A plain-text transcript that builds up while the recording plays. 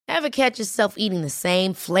Ever catch yourself eating the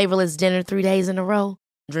same flavorless dinner 3 days in a row?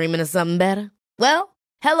 Dreaming of something better? Well,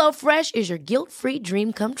 HelloFresh is your guilt-free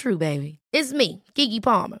dream come true, baby. It's me, Keke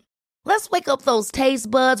Palmer. Let's wake up those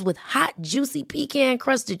taste buds with hot, juicy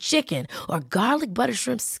pecan-crusted chicken or garlic butter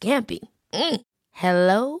shrimp scampi.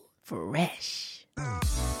 Hello Fresh.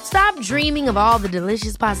 Stop dreaming of all the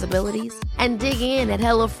delicious possibilities and dig in at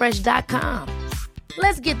HelloFresh.com.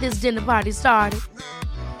 Let's get this dinner party started.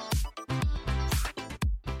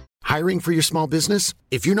 Hiring for your small business?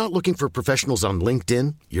 If you're not looking for professionals on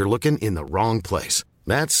LinkedIn, you're looking in the wrong place.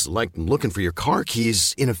 That's like looking for your car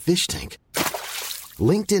keys in a fish tank.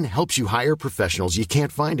 LinkedIn helps you hire professionals you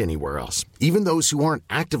can't find anywhere else, even those who aren't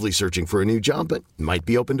actively searching for a new job but might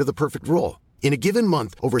be open to the perfect role. In a given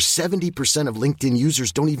month, over 70% of LinkedIn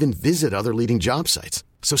users don't even visit other leading job sites.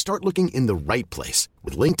 So start looking in the right place.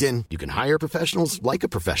 With LinkedIn, you can hire professionals like a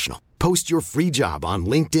professional. Post your free job on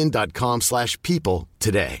linkedin.com/people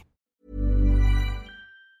today.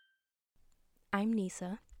 I'm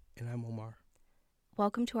Nisa. And I'm Omar.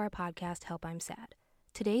 Welcome to our podcast, Help I'm Sad.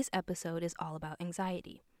 Today's episode is all about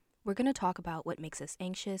anxiety. We're going to talk about what makes us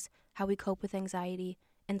anxious, how we cope with anxiety,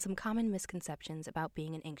 and some common misconceptions about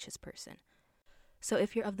being an anxious person. So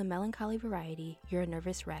if you're of the melancholy variety, you're a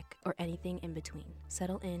nervous wreck, or anything in between,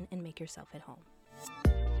 settle in and make yourself at home.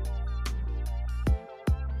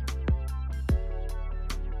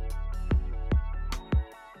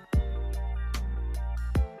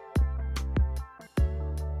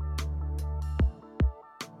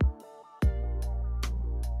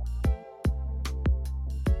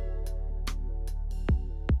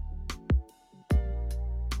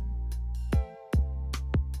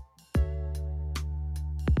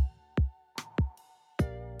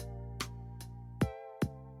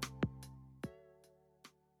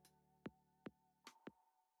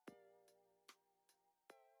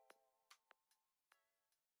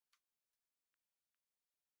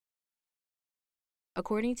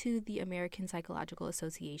 According to the American Psychological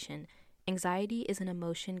Association, anxiety is an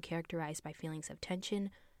emotion characterized by feelings of tension,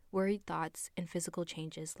 worried thoughts, and physical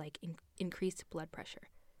changes like increased blood pressure.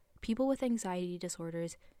 People with anxiety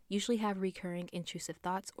disorders usually have recurring intrusive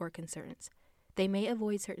thoughts or concerns. They may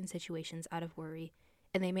avoid certain situations out of worry,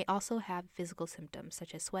 and they may also have physical symptoms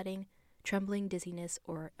such as sweating, trembling, dizziness,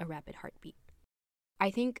 or a rapid heartbeat. I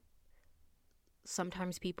think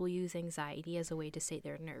sometimes people use anxiety as a way to say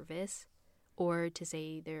they're nervous, or to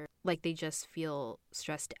say they just feel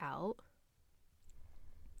stressed out.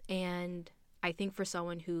 And I think for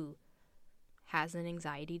someone who has an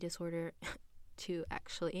anxiety disorder, for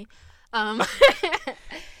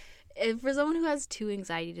someone who has two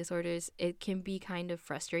anxiety disorders, it can be kind of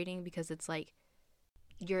frustrating because it's like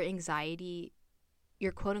your anxiety,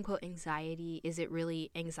 your quote-unquote anxiety, is it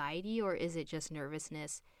really anxiety or is it just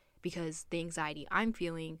nervousness? Because the anxiety I'm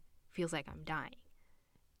feeling feels like I'm dying.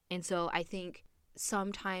 And so I think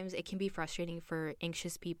sometimes it can be frustrating for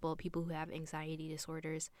anxious people who have anxiety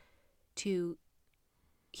disorders, to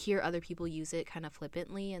hear other people use it kind of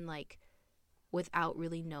flippantly and like without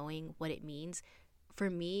really knowing what it means. For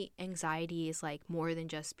me, anxiety is like more than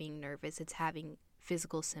just being nervous. It's having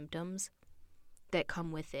physical symptoms that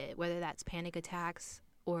come with it, whether that's panic attacks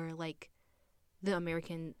or like the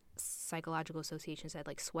American Psychological Association said,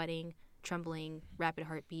 like sweating, trembling, rapid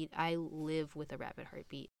heartbeat. I live with a rapid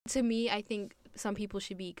heartbeat. To me, I think some people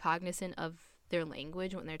should be cognizant of their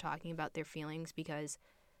language when they're talking about their feelings, because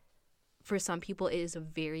for some people it is a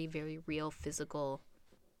very, very real physical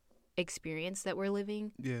experience that we're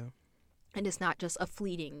living. Yeah. And it's not just a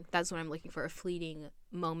fleeting, that's what I'm looking for, a fleeting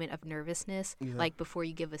moment of nervousness, like before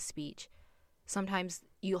you give a speech. Sometimes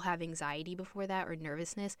you'll have anxiety before that or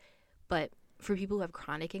nervousness, but for people who have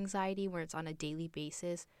chronic anxiety where it's on a daily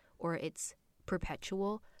basis or it's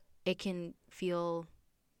perpetual, it can feel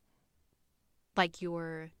like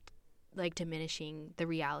you're like diminishing the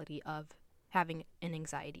reality of having an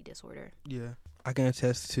anxiety disorder. Yeah. I can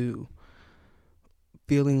attest to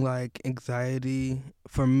feeling like anxiety,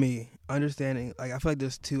 for me, understanding, like I feel like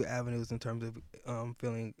there's two avenues in terms of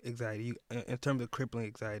feeling anxiety. In terms of crippling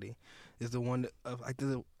anxiety, is the one of I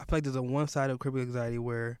feel like there's a one side of crippling anxiety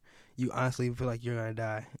where you honestly feel like you're gonna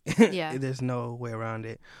die. Yeah. There's no way around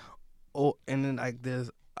it. Oh, and then I feel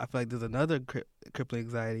like there's another crippling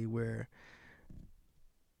anxiety where,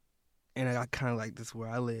 and I kind of like this where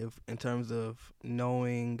I live in terms of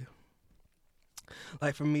knowing.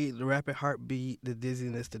 Like for me, the rapid heartbeat, the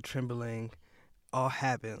dizziness, the trembling, all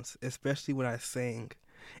happens, especially when I sing,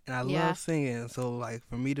 and I love singing. So like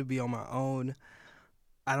for me to be on my own,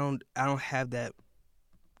 I don't have that,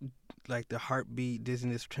 like the heartbeat,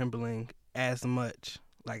 dizziness, trembling as much.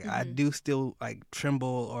 Like I do still like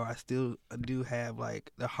tremble, or I still do have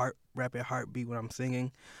like the rapid heartbeat when I'm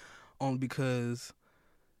singing, only because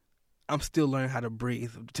I'm still learning how to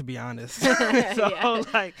breathe, to be honest.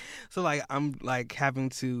 So like I'm like having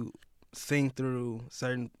to sing through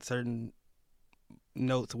certain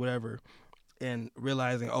notes, whatever, and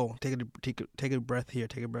realizing, oh, take a breath here,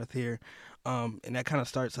 and that kind of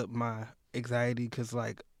starts up my anxiety, because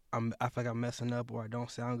like I feel like I'm messing up or I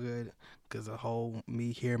don't sound good, because the whole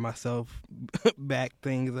me hearing myself back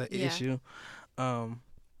thing is an issue.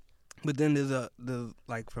 But then there's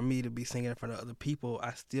like for me to be singing in front of other people,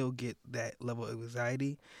 I still get that level of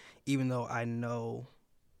anxiety, even though I know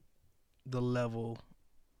the level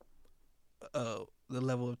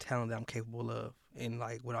of talent that I'm capable of, and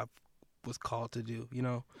like what I was called to do, you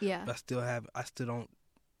know? Yeah. But I still don't,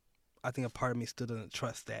 I think a part of me still doesn't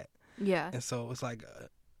trust that. Yeah. And so it's like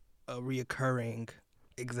a reoccurring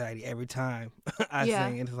anxiety every time I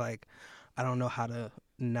sing. And it's like, I don't know how to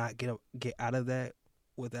not get out of that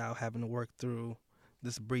without having to work through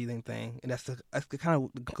this breathing thing. And that's the kind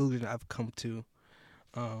of the conclusion I've come to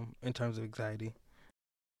in terms of anxiety.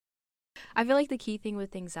 I feel like the key thing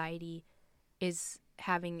with anxiety is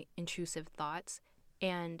having intrusive thoughts.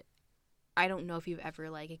 And I don't know if you've ever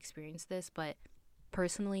like experienced this, but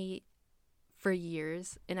personally, for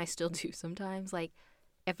years, and I still do sometimes, like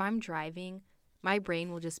if I'm driving, my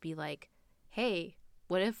brain will just be like, hey,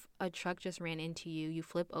 what if a truck just ran into you, you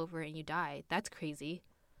flip over and you die? That's crazy.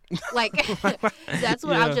 Like that's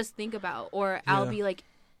what I'll just think about. Or I'll be like,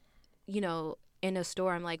 you know, in a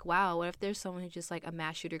store, I'm like, wow, what if there's someone who just like a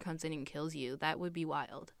mass shooter comes in and kills you? That would be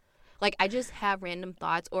wild. Like I just have random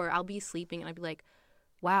thoughts. Or I'll be sleeping and I'll be like,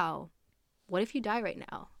 wow, what if you die right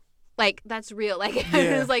now? Like that's real. Like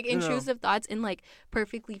it's like intrusive thoughts in like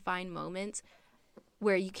perfectly fine moments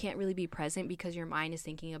where you can't really be present because your mind is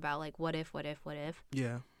thinking about like what if.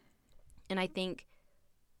 Yeah. And I think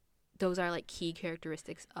those are like key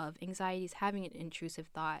characteristics of anxiety, is having an intrusive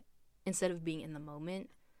thought instead of being in the moment.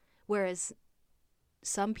 Whereas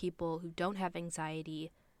some people who don't have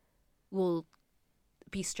anxiety will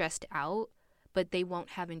be stressed out, but they won't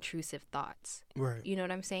have intrusive thoughts. Right. You know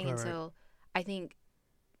what I'm saying? Right, and so I think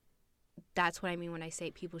that's what I mean when I say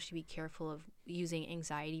people should be careful of using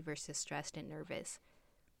anxiety versus stressed and nervous.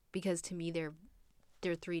 Because to me,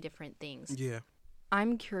 they're three different things. Yeah.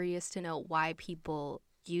 I'm curious to know why people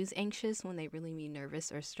use anxious when they really mean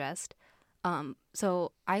nervous or stressed.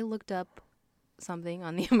 So I looked up something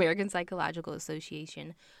on the American Psychological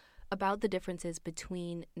Association about the differences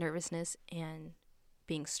between nervousness and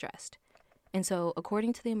being stressed. And so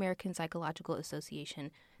according to the American Psychological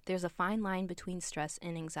Association, there's a fine line between stress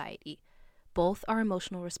and anxiety. Both are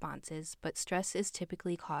emotional responses, but stress is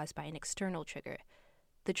typically caused by an external trigger.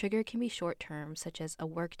 The trigger can be short-term, such as a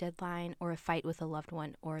work deadline or a fight with a loved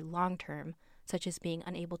one, or long-term, such as being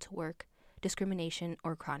unable to work, discrimination,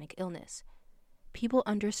 or chronic illness. People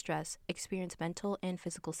under stress experience mental and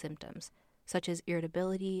physical symptoms, such as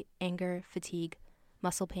irritability, anger, fatigue,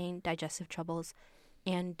 muscle pain, digestive troubles,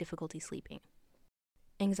 and difficulty sleeping.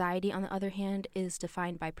 Anxiety, on the other hand, is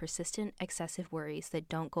defined by persistent, excessive worries that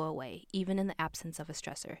don't go away, even in the absence of a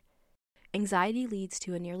stressor. Anxiety leads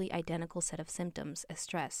to a nearly identical set of symptoms as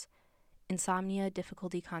stress: insomnia,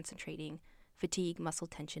 difficulty concentrating, fatigue, muscle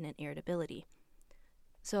tension, and irritability.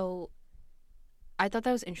 So I thought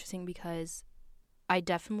that was interesting because I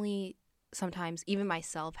definitely sometimes, even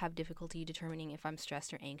myself, have difficulty determining if I'm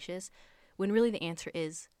stressed or anxious, when really the answer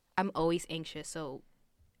is I'm always anxious. So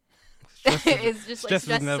it's just like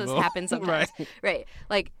stress just happens sometimes. Right.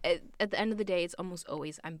 Like at the end of the day, it's almost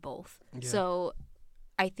always I'm both. Yeah. So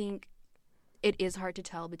I think it is hard to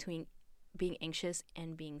tell between being anxious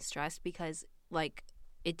and being stressed because, like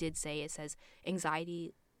it says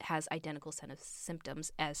anxiety has identical set of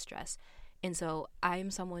symptoms as stress. And so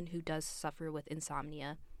I'm someone who does suffer with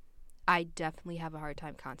insomnia. I definitely have a hard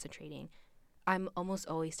time concentrating. I'm almost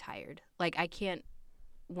always tired. Like I can't.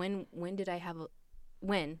 When did I have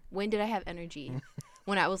energy?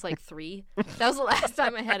 When I was like 3. That was the last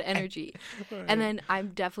time I had energy. Right. And then I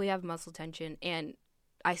definitely have muscle tension and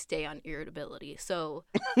I stay on irritability. So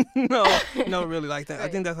no, really like that. Right.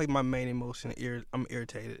 I think that's like my main emotion. I'm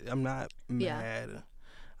irritated. I'm not mad. Yeah.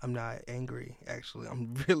 I'm not angry, actually.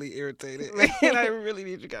 I'm really irritated. Right. And I really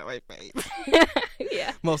need you got my face.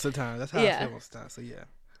 Yeah. Most of the time. That's how I feel most of the time. So yeah.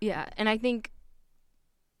 Yeah. And I think,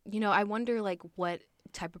 I wonder like what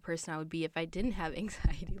type of person I would be if I didn't have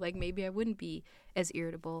anxiety. Like maybe I wouldn't be as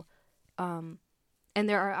irritable. And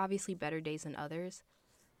there are obviously better days than others.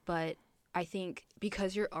 But I think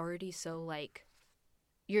because you're already so like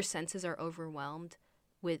your senses are overwhelmed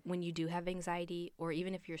with when you do have anxiety, or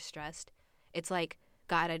even if you're stressed, it's like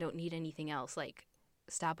God, I don't need anything else. Like,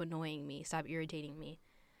 stop annoying me, stop irritating me.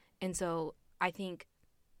 And so I think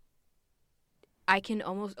I can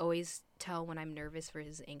almost always tell when I'm nervous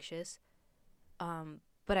versus anxious,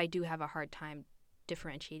 but I do have a hard time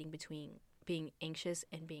differentiating between being anxious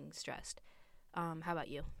and being stressed. How about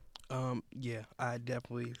you? Yeah, I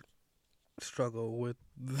definitely struggle with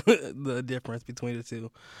the difference between the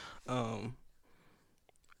two. I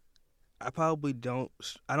probably don't.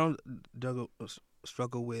 I don't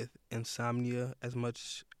struggle with insomnia as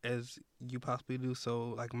much as you possibly do. So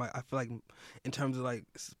like I feel like in terms of like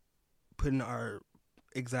putting our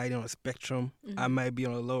anxiety on a spectrum, I might be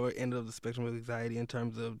on the lower end of the spectrum of anxiety in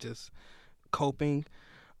terms of just coping.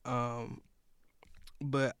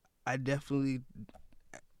 But I definitely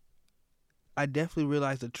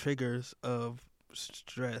realize the triggers of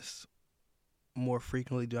stress more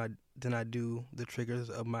frequently than I do the triggers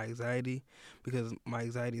of my anxiety, because my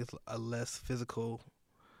anxiety is a less physical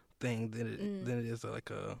thing than it is like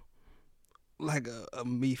a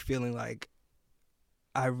me feeling like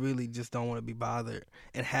I really just don't want to be bothered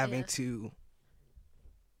and having to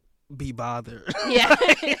be bothered. Yeah.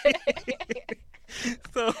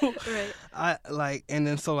 So Right. I like, and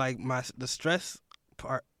then so like the stress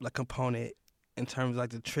part, like component in terms of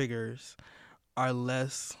like the triggers are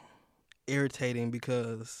less irritating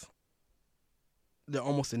because they're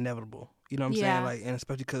almost inevitable. You know what I'm saying? Like, and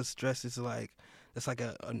especially because stress is like, it's like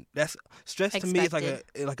that's stress to me is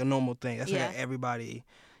like a normal thing. That's like everybody,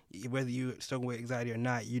 whether you struggle with anxiety or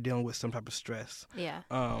not, you're dealing with some type of stress. Yeah.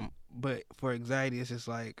 But for anxiety, it's just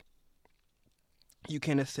like you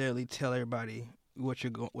can't necessarily tell everybody what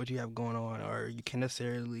you have going on, or you can't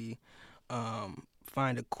necessarily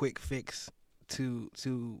find a quick fix to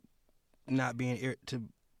not being to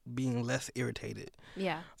being less irritated.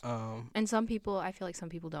 Yeah. And I feel like some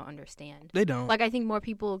people don't understand. They don't. Like, I think more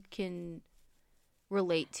people can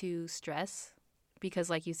relate to stress because,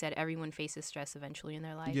 like you said, everyone faces stress eventually in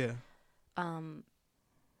their life. Yeah.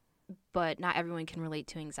 But not everyone can relate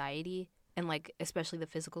to anxiety and, like, especially the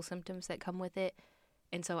physical symptoms that come with it.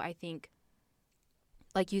 And so I think,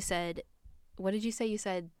 like you said, what did you say? You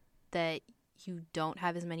said that you don't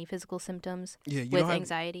have as many physical symptoms with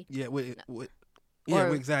anxiety? With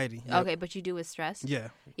anxiety. Yep. Okay, but you do with stress? Yeah.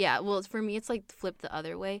 Yeah, well, for me, it's like flipped the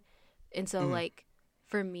other way. And so, like,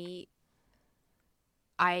 for me,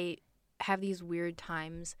 I have these weird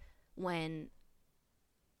times when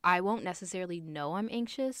I won't necessarily know I'm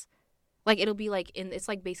anxious. Like, it'll be like, it's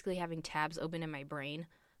like basically having tabs open in my brain.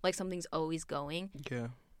 Like, something's always going. Yeah.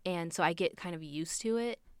 And so I get kind of used to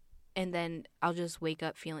it. And then I'll just wake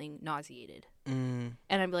up feeling nauseated. And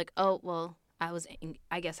I'm like, oh, well,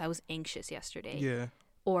 I guess I was anxious yesterday. Yeah.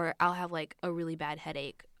 Or I'll have, like, a really bad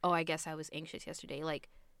headache. Oh, I guess I was anxious yesterday. Like,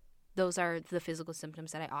 those are the physical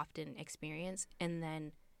symptoms that I often experience. And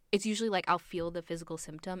then it's usually, like, I'll feel the physical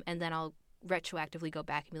symptom, and then I'll retroactively go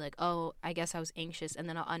back and be like, oh, I guess I was anxious. And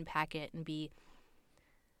then I'll unpack it and be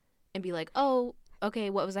like, oh, okay,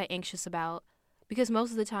 what was I anxious about? Because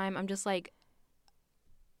most of the time I'm just like,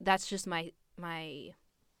 that's just my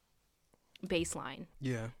baseline.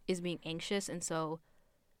 Yeah. Is being anxious. And so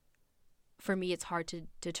for me, it's hard to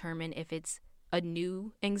determine if it's a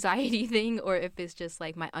new anxiety thing or if it's just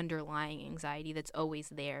like my underlying anxiety that's always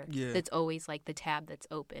there. Yeah. That's always like the tab that's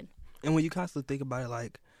open. And when you constantly think about it,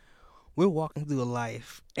 like, we're walking through a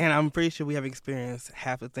life, and I'm pretty sure we have experienced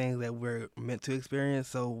half the things that we're meant to experience.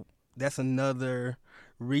 So that's another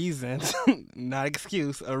reason, not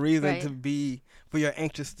excuse, a reason Right. to be, for you're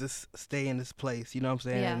anxious to stay in this place. You know what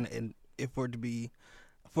I'm saying? Yeah. And if for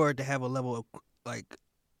it to have a level of, like,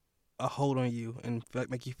 a hold on you and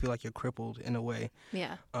make you feel like you're crippled in a way.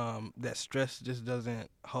 Yeah. That stress just doesn't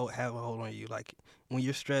have a hold on you. Like, when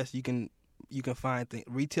you're stressed, you can find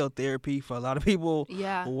retail therapy for a lot of people.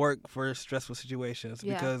 Yeah. Will work for stressful situations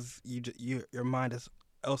Yeah. because your mind is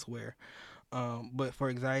elsewhere. But for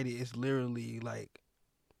anxiety, it's literally like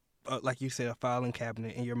you said, a filing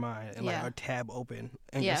cabinet in your mind and like a tab open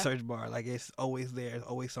in your search bar. Like, it's always there. There's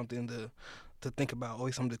always something to think about,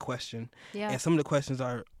 always something to question. Yeah. And some of the questions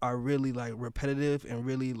are really like repetitive and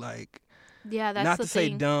really like, Yeah, that's not the to say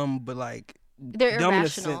thing. dumb, but like They're dumb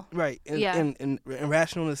irrational. in a sense, right? Yeah. And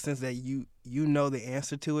irrational in the sense that you know the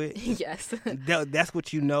answer to it. Yes. That's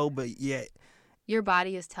what you know, but yet Your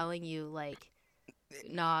body is telling you, like,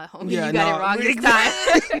 nah, homie, Yeah, you got nah, it wrong this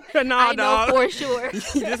time. nah, I know dog. for sure.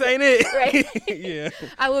 This ain't it. Right. Yeah.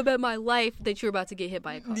 I would bet my life that you're about to get hit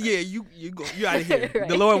by a car. Yeah, you out of here. Right.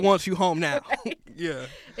 The Lord wants you home now. Yeah.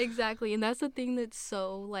 Exactly. And that's the thing that's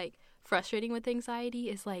so, like, frustrating with anxiety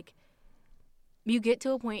is, like, you get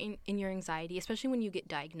to a point in your anxiety, especially when you get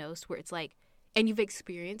diagnosed, where it's like, and you've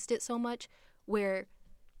experienced it so much, where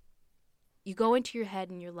you go into your head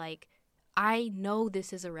and you're like, I know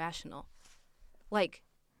this is irrational. Like,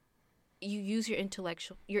 you use your intellect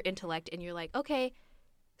and you're like, okay,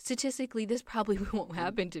 statistically, this probably won't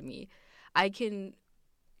happen to me. I can,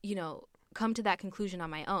 come to that conclusion on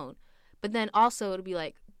my own. But then also it'll be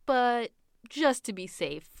like, but just to be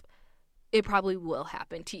safe, it probably will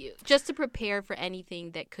happen to you. Just to prepare for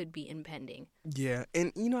anything that could be impending. Yeah,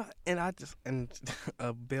 and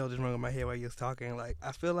a bell just rung in my head while you was talking. Like,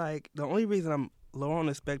 I feel like the only reason I'm low on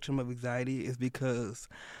the spectrum of anxiety is because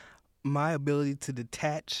my ability to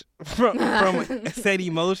detach from said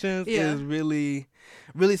emotions is really,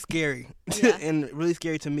 really scary, and really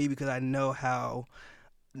scary to me because I know how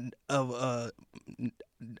of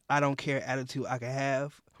I don't care attitude I can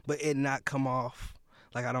have, but it not come off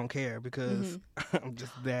like I don't care because I'm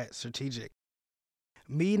just that strategic.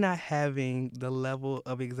 Me not having the level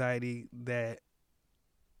of anxiety that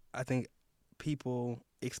I think people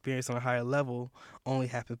experience on a higher level only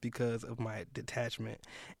happens because of my detachment.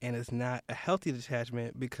 And it's not a healthy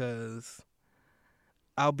detachment because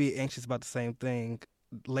I'll be anxious about the same thing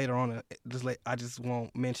later on. I just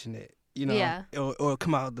won't mention it, or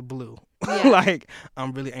come out of the blue. Yeah. Like,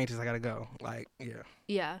 I'm really anxious, I gotta go. Like, yeah.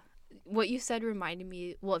 Yeah. What you said reminded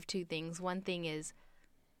me, of two things. One thing is,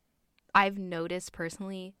 I've noticed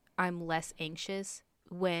personally, I'm less anxious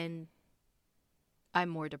when I'm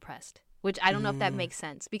more depressed. Which I don't know if that makes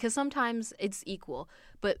sense. Because sometimes it's equal.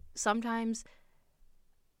 But sometimes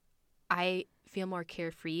I feel more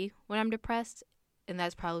carefree when I'm depressed. And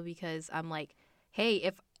that's probably because I'm like, hey,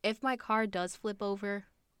 if my car does flip over,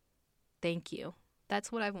 thank you.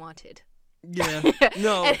 That's what I wanted. Yeah.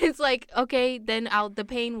 No. And it's like, okay, then the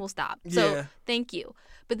pain will stop. So thank you.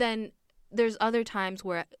 But then there's other times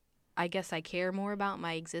where I guess I care more about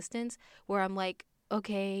my existence, where I'm like,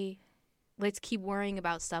 okay, let's keep worrying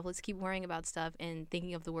about stuff. Let's keep worrying about stuff and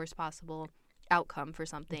thinking of the worst possible outcome for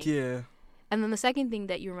something. Yeah. And then the second thing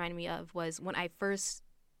that you reminded me of was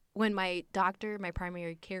when my doctor, my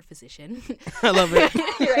primary care physician. I love it.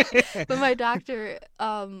 Right. But my doctor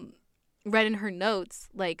read in her notes,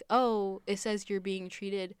 like, oh, it says you're being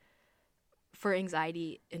treated for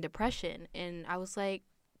anxiety and depression. And I was like,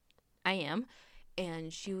 I am.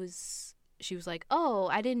 And she was like, oh,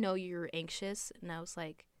 I didn't know you were anxious. And I was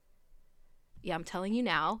like, yeah, I'm telling you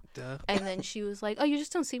now. Duh. And then she was like, oh, you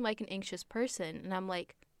just don't seem like an anxious person. And I'm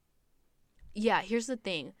like, yeah, here's the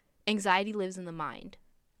thing. Anxiety lives in the mind.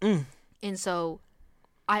 And so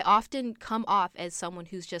I often come off as someone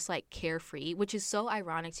who's just like carefree, which is so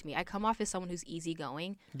ironic to me. I come off as someone who's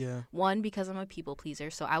easygoing. Yeah. One, because I'm a people pleaser,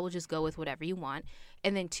 so I will just go with whatever you want.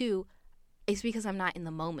 And then two, it's because I'm not in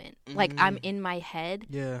the moment. Like, I'm in my head.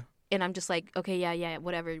 Yeah. And I'm just like, okay, yeah,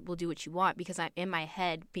 whatever, we'll do what you want, because I'm in my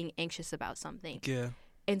head being anxious about something. Yeah.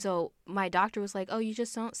 And so my doctor was like, oh, you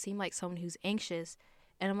just don't seem like someone who's anxious.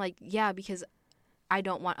 And I'm like, yeah, because I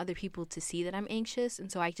don't want other people to see that I'm anxious, and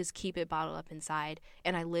so I just keep it bottled up inside,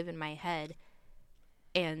 and I live in my head,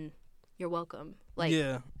 and you're welcome. Like,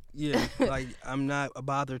 yeah. Like, I'm not a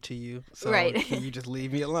bother to you, so right. Can you just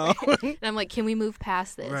leave me alone? And I'm like, can we move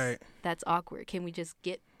past this? Right. That's awkward. Can we just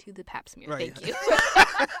get to the pap smear? Right. Thank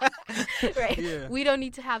you. Right. Yeah. We don't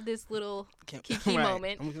need to have this little kiki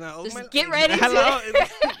moment. Just get right into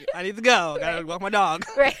it. I need to go. Gotta walk my dog.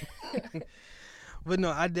 Right. But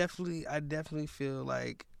no, I definitely feel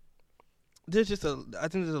like I think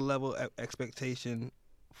there's a level of expectation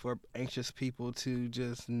for anxious people to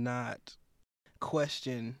just not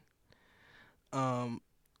question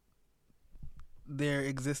their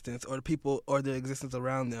existence or the people or their existence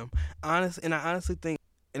around them. I honestly think,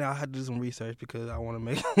 and I had to do some research because I want to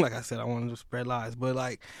make, like I said, I want to spread lies. But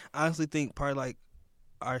like, I honestly think part of like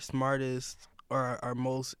our smartest or our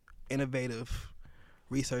most innovative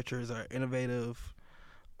researchers or innovative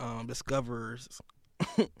discoverers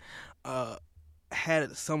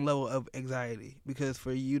had some level of anxiety, because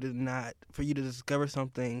for you to discover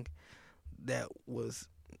something that was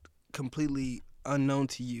completely unknown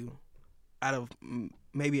to you out of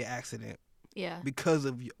maybe an accident, because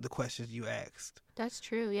of the questions you asked. That's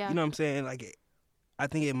true. Yeah, you know what I'm saying? Like, I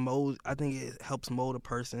think it helps mold a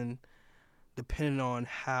person depending on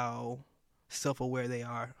how self-aware they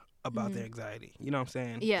are about their anxiety. You know what I'm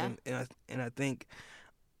saying? Yeah. And I think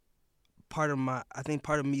part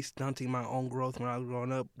of me stunting my own growth when I was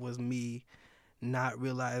growing up was me not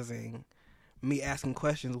realizing me asking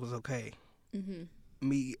questions was okay. Mm-hmm.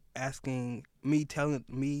 Me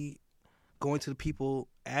going to the people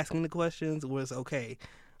asking the questions was okay.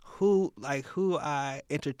 Whose answer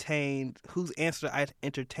I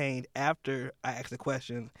entertained after I asked the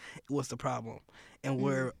question was the problem, and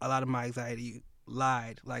where a lot of my anxiety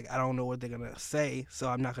lied. Like, I don't know what they're going to say, so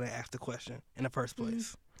I'm not going to ask the question in the first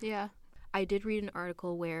place. Yeah. I did read an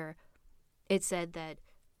article where it said that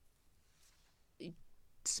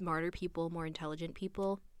smarter people, more intelligent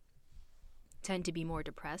people tend to be more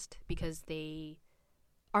depressed because they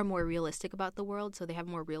are more realistic about the world, so they have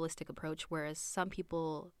a more realistic approach, whereas some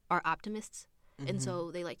people are optimists, and so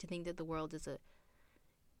they like to think that the world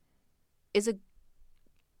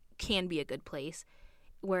can be a good place,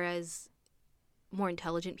 whereas more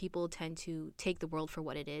intelligent people tend to take the world for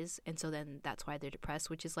what it is, and so then that's why they're depressed,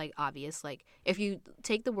 which is like obvious. Like, if you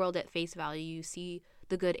take the world at face value, you see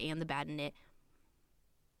the good and the bad in it,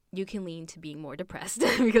 you can lean to being more depressed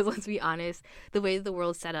because let's be honest, the way the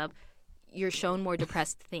world's set up, you're shown more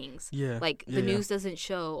depressed things. Yeah. Like, the news doesn't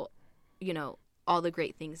show, all the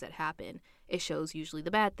great things that happen. It shows usually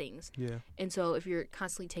the bad things. Yeah. And so if you're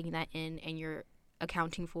constantly taking that in and you're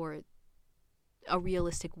accounting for a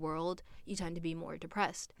realistic world, you tend to be more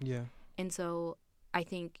depressed. Yeah. And so I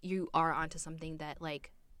think you are onto something that,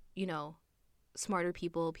 like, smarter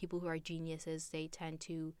people who are geniuses, they tend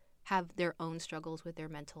to have their own struggles with their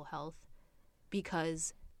mental health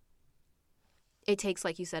because it takes,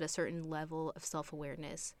 like you said, a certain level of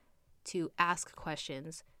self-awareness to ask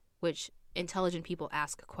questions, which intelligent people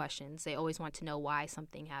ask questions. They always want to know why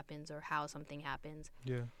something happens or how something happens.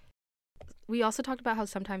 Yeah. We also talked about how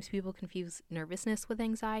sometimes people confuse nervousness with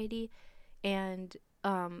anxiety, and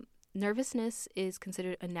nervousness is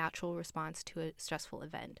considered a natural response to a stressful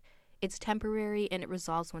event. It's temporary and it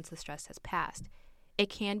resolves once the stress has passed. It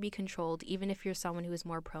can be controlled even if you're someone who is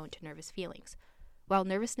more prone to nervous feelings. While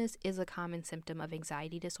nervousness is a common symptom of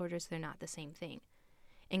anxiety disorders, they're not the same thing.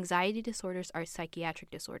 Anxiety disorders are psychiatric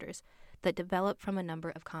disorders that develop from a number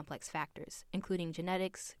of complex factors, including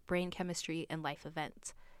genetics, brain chemistry, and life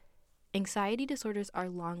events. Anxiety disorders are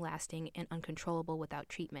long-lasting and uncontrollable without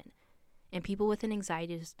treatment, and people with an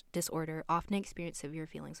anxiety disorder often experience severe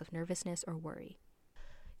feelings of nervousness or worry.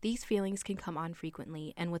 These feelings can come on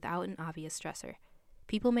frequently and without an obvious stressor.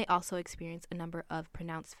 People may also experience a number of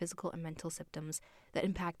pronounced physical and mental symptoms that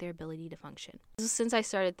impact their ability to function. Since I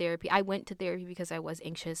started therapy, I went to therapy because I was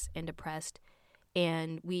anxious and depressed,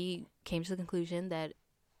 and we came to the conclusion that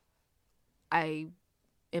I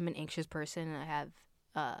am an anxious person and I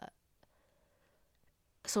have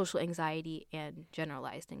social anxiety and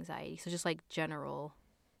generalized anxiety. So just like general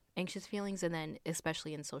anxious feelings, and then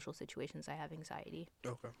especially in social situations I have anxiety.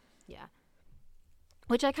 Okay. Yeah.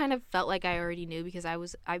 Which I kind of felt like I already knew because I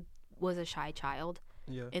was a shy child.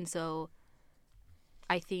 Yeah. And so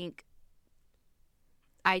I think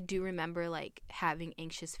I do remember like having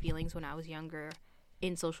anxious feelings when I was younger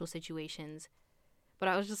in social situations. But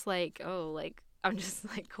I was just like, oh, like I'm just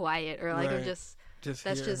like quiet, or like Right. I'm just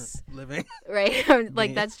That's just living. right.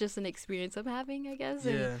 Like that's just an experience I'm having, I guess.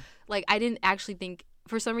 And Yeah. like I didn't actually think,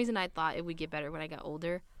 for some reason I thought it would get better when I got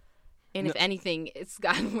older. And if anything, it's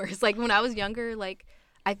gotten worse. Like when I was younger, like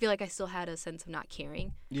I feel like I still had a sense of not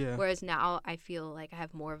caring. Yeah. Whereas now I feel like I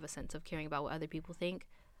have more of a sense of caring about what other people think.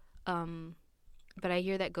 But I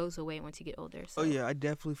hear that goes away once you get older. So. Oh yeah, I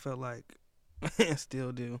definitely felt like, and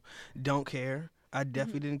still do, don't care. I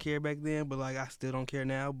definitely didn't care back then, but like I still don't care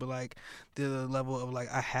now. But like there's a level of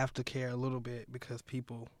like I have to care a little bit because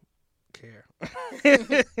people care.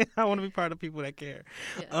 I want to be part of people that care.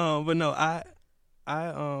 Yeah. But no, I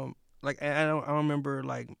like I don't remember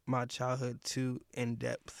like my childhood too in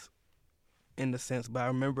depth, in the sense, but I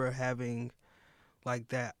remember having like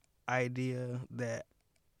that idea that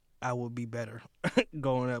I would be better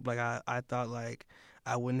growing up. Like I thought like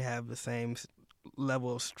I wouldn't have the same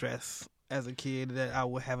level of stress as a kid that I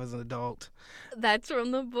would have as an adult. That's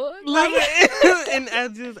from the book. And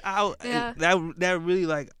that really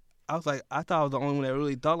like I was like I thought I was the only one that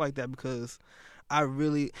really thought like that, because I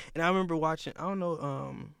remember watching, I don't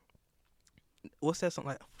know, what's that song,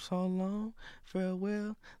 like so long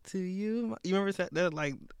farewell to you. You remember that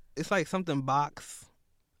like it's like something box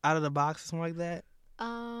out of the box or something like that.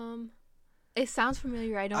 It sounds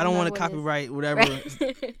familiar. I don't want to what copyright whatever.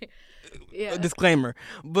 Right. Yeah. Disclaimer,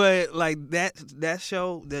 but like that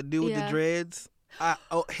show, that dude with the dreads.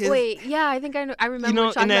 Wait, yeah, I think I know. I remember. You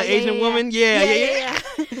know, and that Asian woman. Yeah.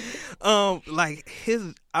 Like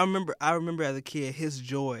I remember as a kid, his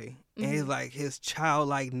joy and his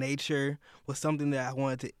childlike nature was something that I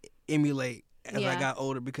wanted to emulate as I got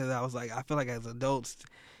older, because I was like, I feel like as adults,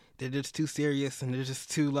 they're just too serious and they're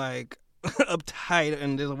just too like uptight,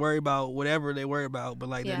 and they'll worry about whatever they worry about, but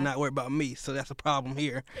like they're not worried about me, so that's a problem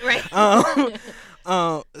here. Right.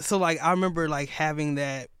 So like I remember like having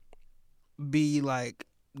that be like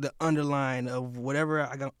the underline of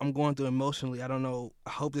whatever I'm going through emotionally. I don't know.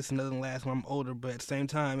 I hope this doesn't last when I'm older, but at the same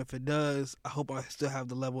time, if it does, I hope I still have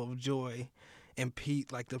the level of joy and peace,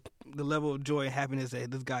 like the level of joy and happiness that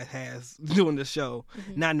this guy has doing the show.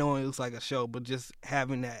 Mm-hmm. Not knowing it looks like a show, but just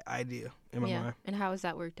having that idea in my mind. And how has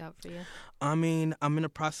that worked out for you? I mean, I'm in the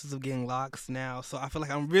process of getting locks now, so I feel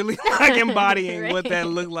like I'm really like embodying Right. what that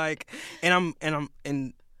looked like, and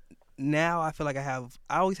now I feel like I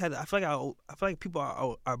feel like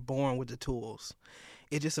people are born with the tools.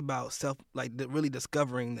 It's just about really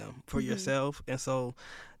discovering them for yourself. And so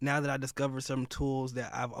now that I discovered some tools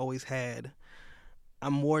that I've always had,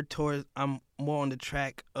 I'm more on the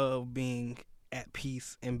track of being at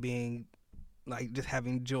peace and being like just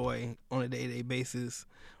having joy on a day-to-day basis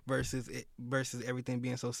versus everything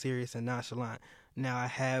being so serious and nonchalant. Now I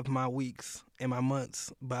have my weeks and my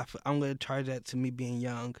months, but I'm going to charge that to me being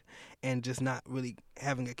young and just not really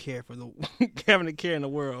having a care for having a care in the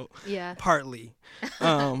world. Yeah. Partly, I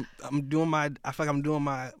feel like I'm doing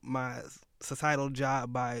my societal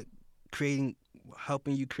job by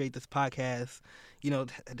helping you create this podcast, to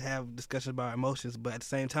have discussions about emotions. But at the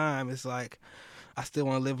same time, it's like I still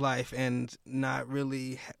want to live life and not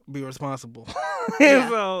really be responsible. Yeah.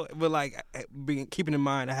 So, but like keeping in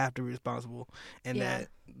mind, I have to be responsible, and that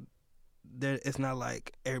it's not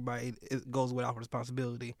like everybody goes without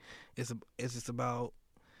responsibility. It's just about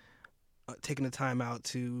taking the time out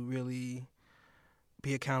to really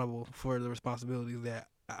be accountable for the responsibilities that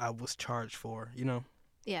I was charged for.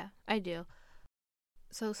 Yeah, I do.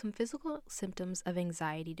 So some physical symptoms of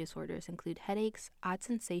anxiety disorders include headaches, odd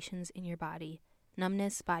sensations in your body,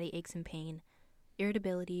 numbness, body aches and pain,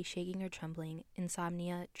 irritability, shaking or trembling,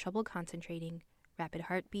 insomnia, trouble concentrating, rapid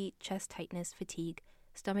heartbeat, chest tightness, fatigue,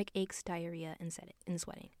 stomach aches, diarrhea, and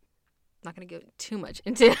sweating. I'm not going to go too much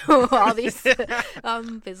into all these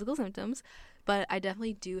physical symptoms, but I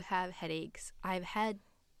definitely do have headaches. I've had,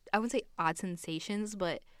 I wouldn't say odd sensations,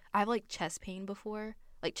 but I have like chest pain before,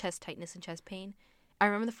 like chest tightness and chest pain. I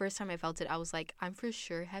remember the first time I felt it, I was like, I'm for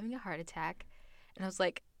sure having a heart attack. And I was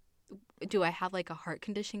like, do I have like a heart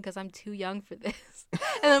condition because I'm too young for this?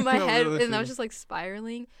 And then my head, and I was just like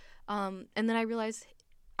spiraling. And then I realized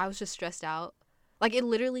I was just stressed out. Like it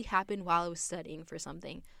literally happened while I was studying for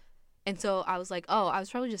something. And so I was like, oh, I was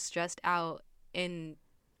probably just stressed out and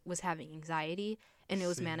was having anxiety, and it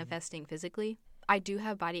was manifesting physically. I do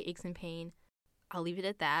have body aches and pain. I'll leave it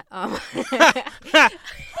at that.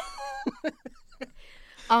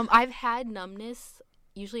 I've had numbness,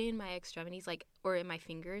 usually in my extremities, or in my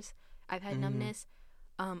fingers. I've had numbness.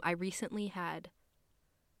 I recently had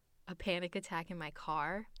a panic attack in my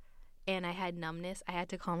car, and I had numbness. I had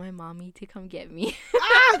to call my mommy to come get me.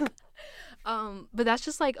 But that's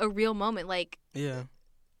just like a real moment. Like, yeah,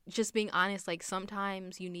 just being honest. Like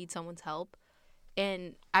sometimes you need someone's help,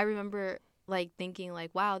 and I remember like thinking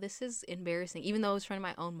like, wow, this is embarrassing. Even though it was in front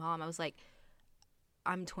of my own mom, I was like,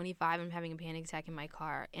 I'm 25, I'm having a panic attack in my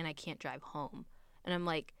car, and I can't drive home. And I'm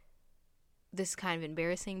like, this is kind of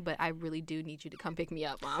embarrassing, but I really do need you to come pick me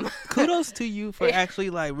up, Mom. Kudos to you for actually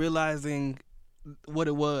like realizing what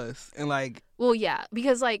it was and like. Well, yeah,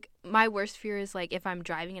 because like my worst fear is like if I'm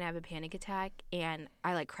driving and I have a panic attack and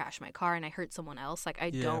I like crash my car and I hurt someone else, like I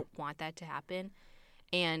don't want that to happen.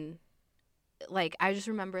 And like I just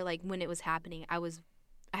remember like when it was happening, I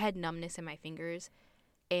had numbness in my fingers,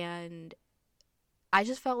 and I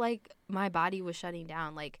just felt like my body was shutting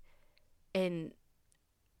down. Like, and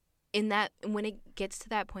in that, when it gets to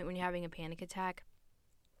that point when you're having a panic attack,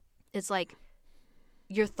 it's like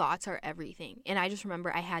your thoughts are everything. And I just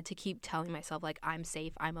remember I had to keep telling myself like, I'm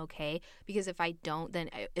safe, I'm okay, because if I don't, then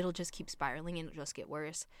it'll just keep spiraling and it'll just get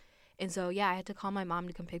worse. And so yeah, I had to call my mom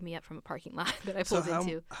to come pick me up from a parking lot that I pulled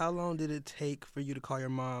into. How long did it take for you to call your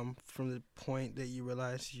mom from the point that you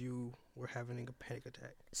realized you were having a panic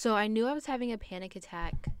attack? So I knew I was having a panic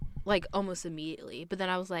attack like almost immediately, but then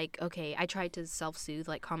I was like, okay, I tried to self-soothe,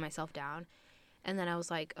 like calm myself down, and then I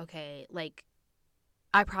was like, okay, like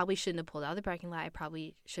I probably shouldn't have pulled out of the parking lot, I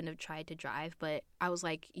probably shouldn't have tried to drive, but I was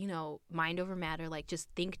like, mind over matter, like just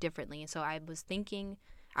think differently. And so I was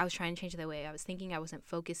trying to change the way I was thinking. I wasn't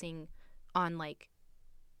focusing on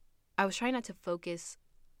I was trying not to focus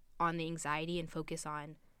on the anxiety and focus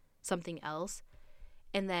on something else.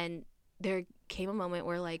 And then there came a moment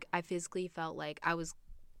where like I physically felt like I was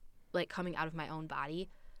like coming out of my own body.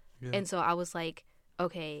 Yeah. And so I was like,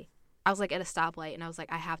 okay, I was like at a stoplight, and I was like,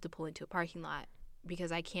 I have to pull into a parking lot because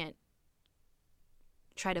I can't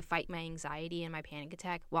try to fight my anxiety and my panic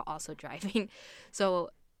attack while also driving.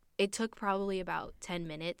 So it took probably about 10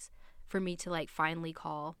 minutes for me to like finally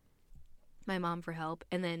call my mom for help.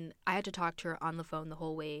 And then I had to talk to her on the phone the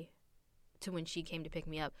whole way to when she came to pick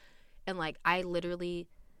me up. And, like, I literally,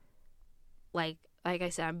 like I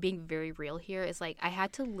said, I'm being very real here. It's like I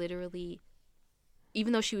had to literally,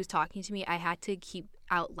 even though she was talking to me, I had to keep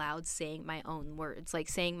out loud saying my own words, like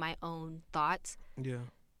saying my own thoughts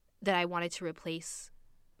that I wanted to replace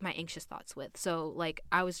my anxious thoughts with. So, like,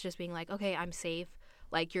 I was just being like, okay, I'm safe.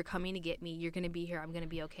 Like, you're coming to get me. You're going to be here. I'm going to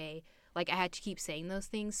be okay. Like, I had to keep saying those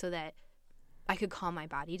things so that I could calm my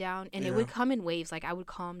body down. And it would come in waves. Like, I would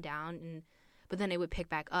calm down, but then it would pick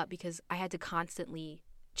back up because I had to constantly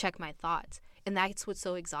check my thoughts. And that's what's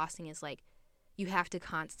so exhausting is, like, you have to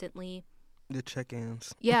constantly... The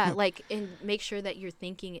check-ins. Yeah, like, and make sure that your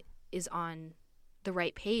thinking is on the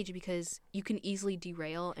right page because you can easily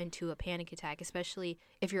derail into a panic attack, especially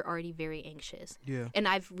if you're already very anxious. Yeah. And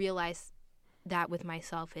I've realized that with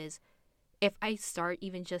myself is if I start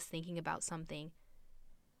even just thinking about something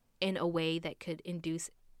in a way that could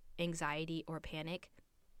induce anxiety or panic,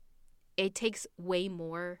 it takes way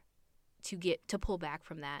more to pull back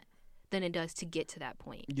from that than it does to get to that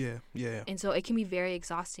point. Yeah. And so it can be very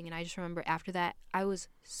exhausting. And I just remember after that, I was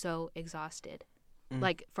so exhausted.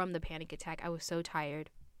 Like, from the panic attack, I was so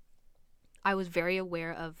tired. I was very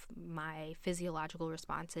aware of my physiological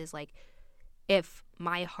responses. Like, if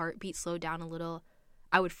my heartbeat slowed down a little,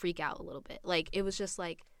 I would freak out a little bit. Like, it was just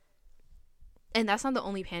like, and that's not the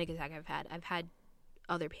only panic attack I've had. I've had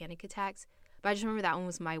other panic attacks, but I just remember that one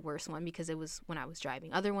was my worst one because it was when I was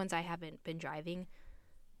driving. Other ones I haven't been driving.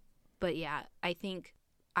 But yeah, I think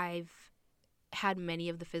I've had many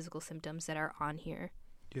of the physical symptoms that are on here.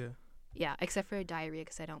 Yeah. Yeah, except for diarrhea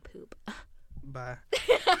because I don't poop. Bye.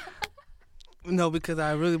 No, because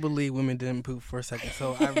I really believe women didn't poop for a second.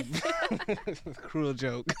 So cruel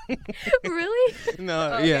joke. Really?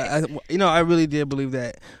 No, okay. Yeah. I really did believe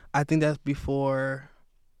that. I think that's before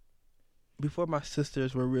my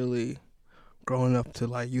sisters were really growing up to,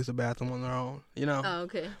 like, use the bathroom on their own. Oh,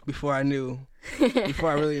 okay. Before I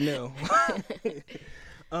really knew.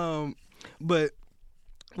 But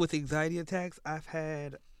with anxiety attacks, I've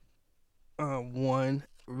had one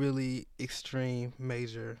really extreme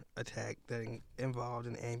major attack that involved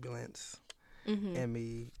an ambulance and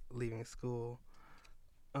me leaving school,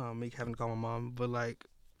 me having to call my mom. But, like,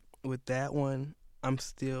 with that one, I'm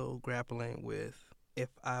still grappling with if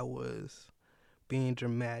I was being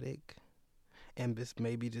dramatic and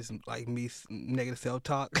maybe just like me negative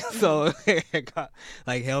self-talk. So,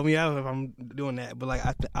 like, help me out if I'm doing that. But, like,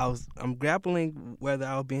 I'm grappling whether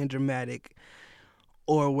I was being dramatic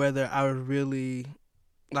or whether I was really,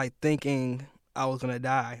 like, thinking I was gonna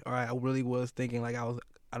die, or I really was thinking like I was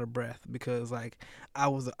out of breath because, like, I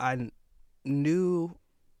was aware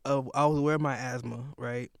of my asthma,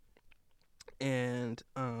 right, and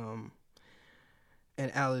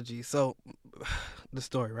allergies. So the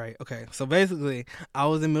story, right? Okay, so basically, I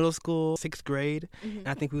was in middle school, 6th grade, and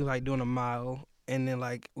I think we were, like, doing a mile, and then,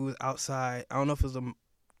 like, we was outside. I don't know if it was a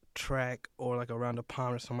track or, like, around a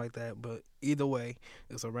pond or something like that, but either way,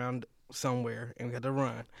 it was around somewhere, and we had to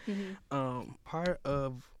run. Part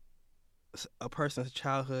of a person's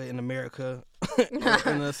childhood in America,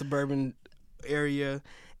 in a suburban area,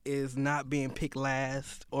 is not being picked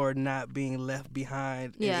last or not being left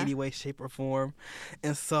behind in any way, shape, or form.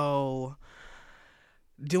 And so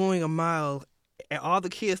doing a mile, and all the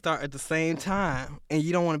kids start at the same time, and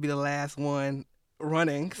you don't want to be the last one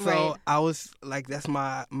running. So right. I was like, that's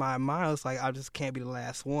my miles. Like, I just can't be the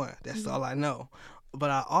last one. That's all I know. But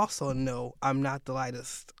I also know I'm not the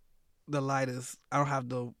lightest. I don't have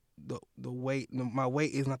the weight. My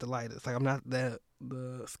weight is not the lightest. Like, I'm not the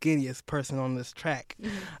skinniest person on this track.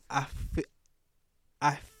 I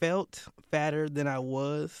felt fatter than I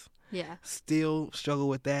was. Yeah. Still struggle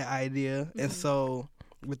with that idea. And so,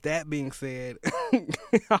 with that being said,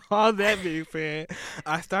 all that being said,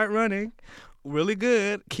 I start running really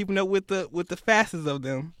good, keeping up with the fastest of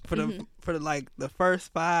them for the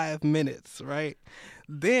first 5 minutes, right?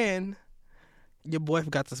 Then your boy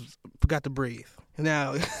forgot to breathe.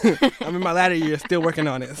 Now, I'm in my latter years, still working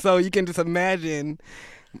on it. So you can just imagine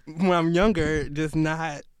when I'm younger, just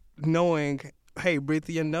not knowing, hey, breathe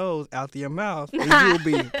through your nose, out through your mouth, and you will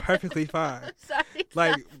be perfectly fine. Sorry, it's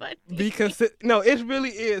like, not funny. No, it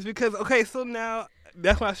really is, because, okay, so now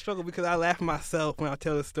that's why I struggle, because I laugh at myself when I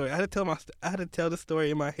tell the story. I had to tell the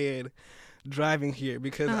story in my head driving here,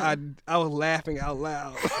 because I was laughing out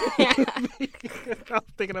loud. Because I was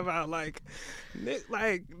thinking about, like, dude.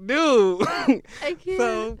 I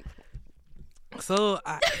can't. So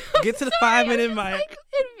I get to the 5-minute mark. Like,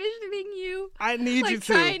 envisioning you. I need you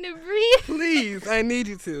to. Trying to breathe. Please, I need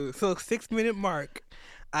you to. So 6-minute mark,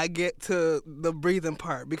 I get to the breathing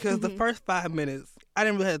part, because the first 5 minutes I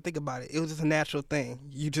didn't really have to think about it. It was just a natural thing.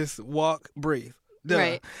 You just walk, breathe. Duh.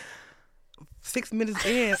 Right. 6 minutes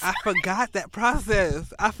in, I forgot that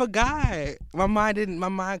process. I forgot. My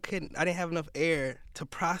mind couldn't, I didn't have enough air to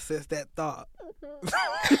process that thought. Let's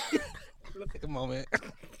take a moment.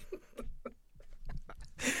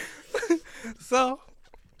 So,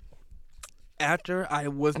 after I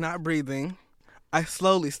was not breathing, I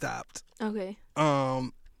slowly stopped. Okay.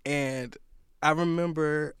 And I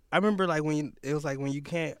remember like it was like when you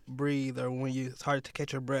can't breathe or when it's hard to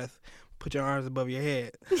catch your breath, put your arms above your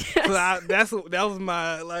head. Yes. So that was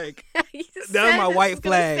my like that was my white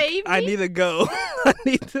flag. I need to go.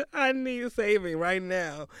 I need saving right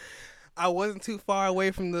now. I wasn't too far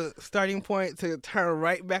away from the starting point to turn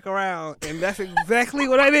right back around, and that's exactly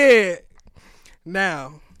what I did.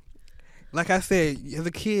 Now, like I said, as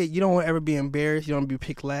a kid, you don't want to ever be embarrassed. You don't want to be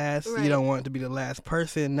picked last. Right. You don't want to be the last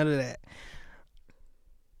person. None of that.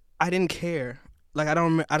 I didn't care. Like I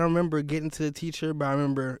don't remember getting to the teacher, but I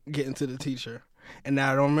remember getting to the teacher. And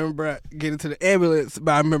I don't remember getting to the ambulance,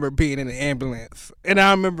 but I remember being in the ambulance. And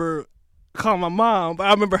I remember calling my mom, but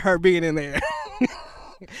I remember her being in there.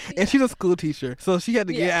 And she's a school teacher, so she had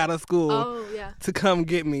to get out of school to come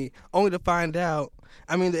get me, only to find out.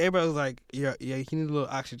 I mean, everybody was like, yeah, he needs a little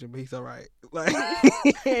oxygen, but he's all right. Like,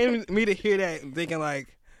 and me to hear that and thinking,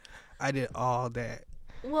 like, I did all that.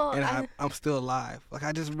 Well, and I'm still alive. Like,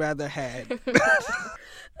 I just rather had.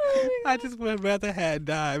 Oh I just would rather had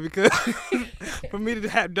died because for me to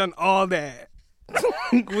have done all that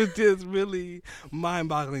was just really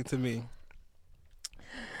mind-boggling to me.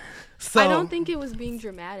 So I don't think it was being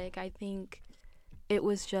dramatic. I think it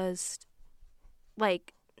was just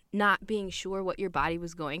like not being sure what your body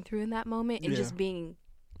was going through in that moment and just being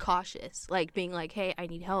cautious, like being like, hey, I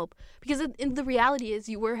need help. Because the reality is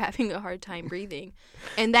you were having a hard time breathing.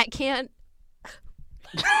 And that can't...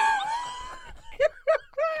 It's not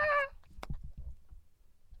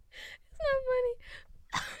funny.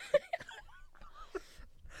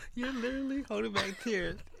 You're literally holding back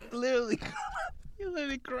tears. You're literally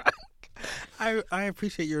crying. I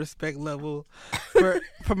appreciate your respect level for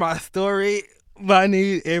my story, but I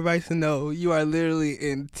need everybody to know you are literally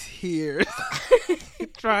in tears,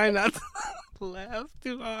 trying not to laugh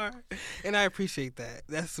too hard. And I appreciate that.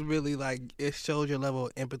 That's really like, it shows your level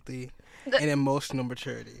of empathy and emotional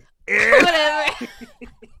maturity. Whatever.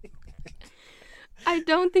 I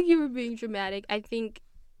don't think you were being dramatic. I think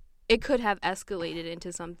it could have escalated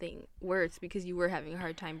into something worse because you were having a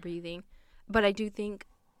hard time breathing. But I do think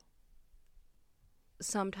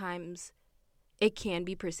sometimes it can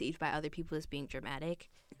be perceived by other people as being dramatic.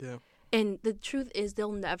 Yeah. And the truth is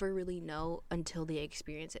they'll never really know until they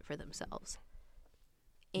experience it for themselves.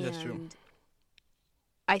 And that's true.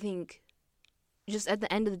 I think just at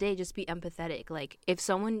the end of the day, just be empathetic. Like, if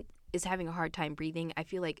someone is having a hard time breathing, I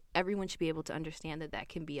feel like everyone should be able to understand that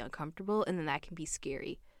can be uncomfortable and then that can be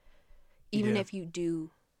scary. Even if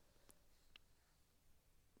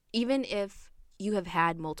you have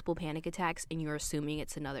had multiple panic attacks and you're assuming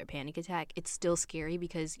it's another panic attack, it's still scary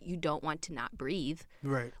because you don't want to not breathe.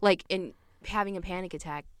 Right. Like, and having a panic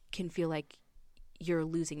attack can feel like you're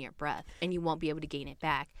losing your breath and you won't be able to gain it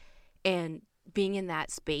back. And being in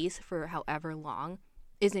that space for however long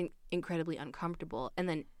is incredibly uncomfortable. And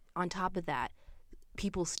then on top of that,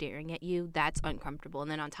 people staring at you, that's uncomfortable. And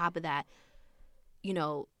then on top of that, you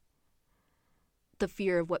know, the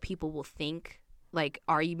fear of what people will think, like,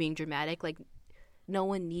 are you being dramatic? Like, no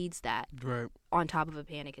one needs that on top of a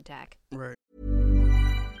panic attack. Right.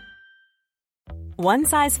 One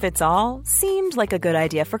size fits all seemed like a good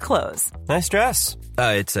idea for clothes. Nice dress.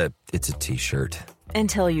 It's a t-shirt.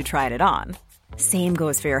 Until you tried it on. Same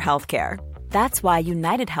goes for your healthcare. That's why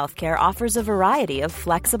United Healthcare offers a variety of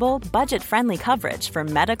flexible, budget-friendly coverage for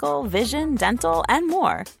medical, vision, dental, and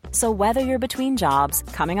more. So whether you're between jobs,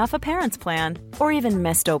 coming off a parent's plan, or even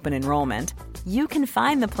missed open enrollment, you can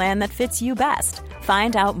find the plan that fits you best.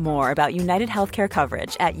 Find out more about United Healthcare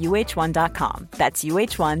coverage at uh1.com. That's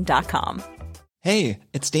uh1.com. Hey,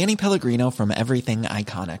 it's Danny Pellegrino from Everything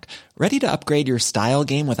Iconic. Ready to upgrade your style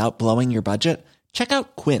game without blowing your budget? Check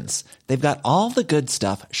out Quince. They've got all the good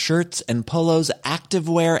stuff, shirts and polos,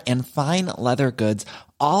 activewear, and fine leather goods,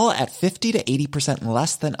 all at 50 to 80%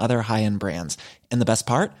 less than other high-end brands. And the best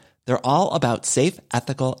part? They're all about safe,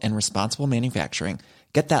 ethical, and responsible manufacturing.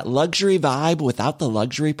 Get that luxury vibe without the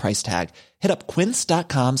luxury price tag. Hit up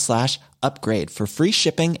quince.com/upgrade for free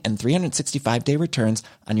shipping and 365-day returns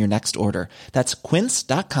on your next order. That's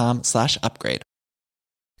quince.com/upgrade.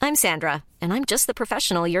 I'm Sandra, and I'm just the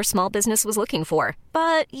professional your small business was looking for.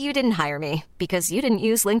 But you didn't hire me because you didn't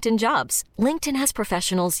use LinkedIn Jobs. LinkedIn has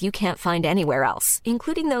professionals you can't find anywhere else,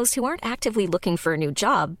 including those who aren't actively looking for a new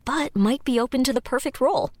job, but might be open to the perfect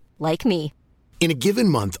role, like me. In a given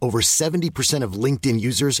month, over 70% of LinkedIn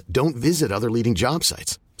users don't visit other leading job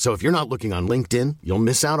sites. So if you're not looking on LinkedIn, you'll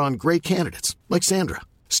miss out on great candidates like Sandra.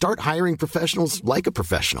 Start hiring professionals like a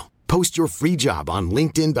professional. Post your free job on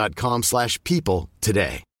linkedin.com/people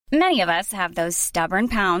today. Many of us have those stubborn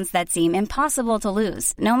pounds that seem impossible to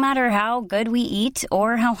lose, no matter how good we eat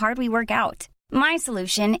or how hard we work out. My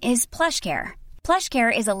solution is PlushCare.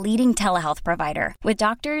 PlushCare is a leading telehealth provider with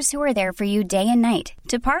doctors who are there for you day and night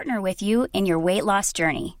to partner with you in your weight loss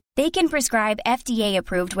journey. They can prescribe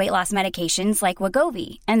FDA-approved weight loss medications like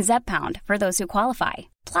Wegovy and Zepbound for those who qualify.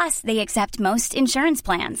 Plus, they accept most insurance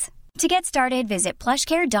plans. To get started, visit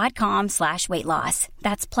plushcare.com/weightloss.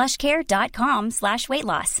 That's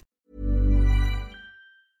plushcare.com/weightloss.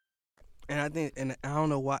 And I think, and I don't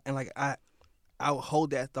know why, and like I would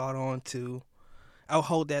hold that thought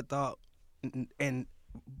and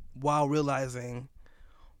while realizing,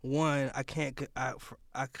 one, I couldn't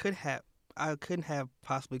have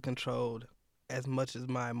possibly controlled as much as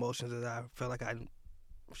my emotions as I felt like I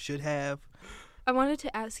should have. I wanted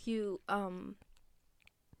to ask you,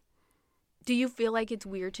 do you feel like it's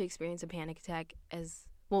weird to experience a panic attack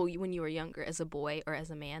when you were younger, as a boy or as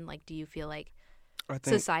a man? Like, do you feel like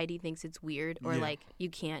society thinks it's weird, or like you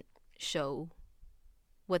can't show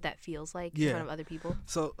what that feels like in front of other people?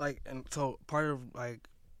 So part of like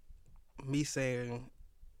me saying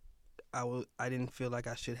I didn't feel like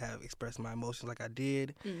I should have expressed my emotions like I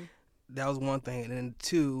did. That was one thing, and then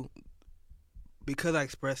two, because I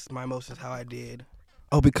expressed my emotions how I did.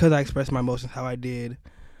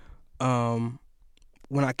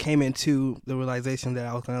 When I came into the realization that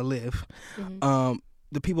I was gonna live,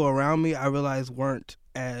 the people around me I realized weren't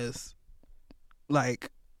as like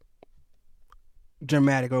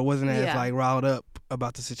dramatic or wasn't as like riled up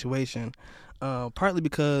about the situation. Partly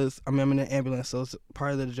because I'm in an ambulance, so it's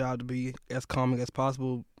part of the job to be as calming as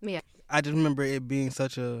possible. Yeah, I just remember it being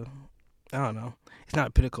such a, I don't know, it's not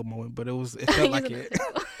a pinnacle moment, but it felt like it.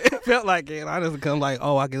 It felt like it. I just come like,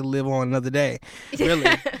 oh, I can live on another day, really,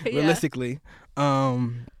 realistically.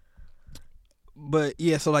 But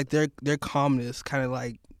yeah, so like their calmness kind of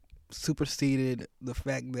like superseded the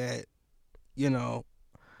fact that, you know,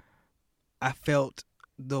 I felt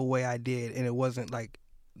the way I did, and it wasn't like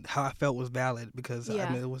how I felt was valid because I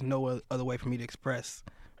mean, there was no other way for me to express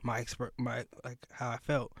my like how I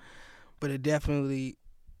felt. But it definitely,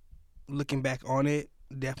 looking back on it,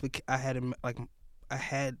 I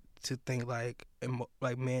had to think like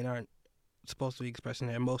men aren't supposed to be expressing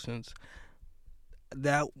their emotions.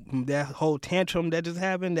 That whole tantrum that just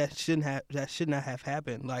happened, that should not have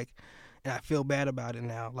happened. Like, and I feel bad about it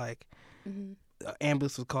now. Like,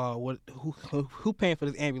 ambulance was called. Who paying for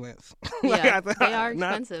this ambulance? Yeah, they are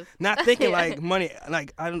expensive. Not thinking like money.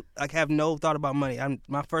 Like I have no thought about money.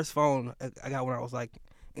 My first phone I got when I was like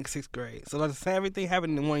in 6th grade. So like everything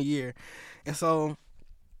happened in 1 year, and so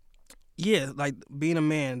yeah, like being a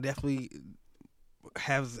man definitely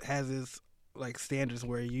has its like standards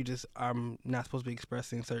where you just are not supposed to be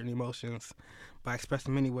expressing certain emotions, but I express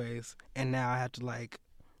them anyways, and now I have to like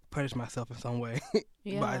punish myself in some way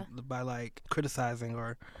by like criticizing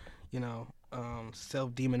or, you know,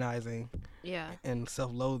 self-demonizing and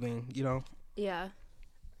self-loathing, you know? Yeah.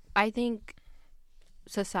 I think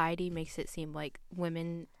society makes it seem like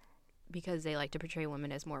women, because they like to portray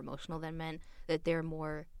women as more emotional than men, that they're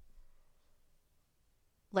more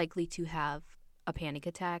likely to have a panic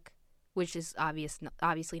attack, which is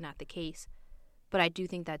obviously not the case. But I do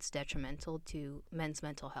think that's detrimental to men's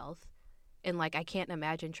mental health. And, like, I can't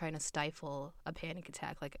imagine trying to stifle a panic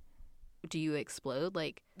attack. Like, do you explode?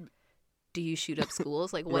 Like, do you shoot up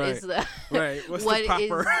schools? Like, what is the... Right. What's the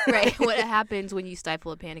proper... Right. What happens when you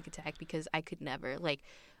stifle a panic attack? Because I could never. Like,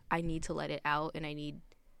 I need to let it out, and I need...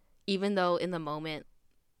 Even though in the moment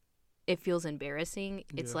it feels embarrassing,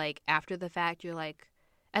 it's like, after the fact, you're like...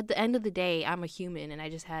 At the end of the day, I'm a human, and I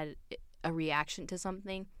just had a reaction to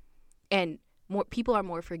something. And more people are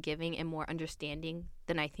more forgiving and more understanding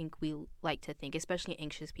than I think we like to think, especially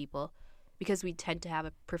anxious people, because we tend to have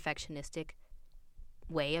a perfectionistic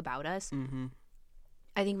way about us. Mm-hmm.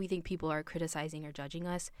 I think we think people are criticizing or judging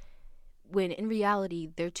us, when in reality,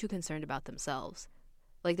 they're too concerned about themselves.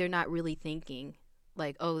 Like, they're not really thinking,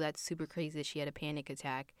 like, oh, that's super crazy that she had a panic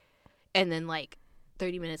attack. And then, like,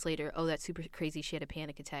 30 minutes later, oh, that's super crazy, she had a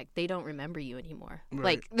panic attack. They don't remember you anymore.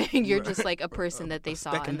 Right. Like, you're just like a person that they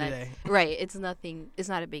saw, and that right, it's not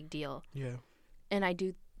a big deal. Yeah. And I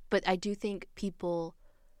do think people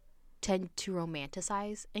tend to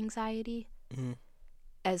romanticize anxiety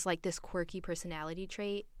as like this quirky personality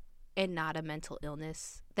trait and not a mental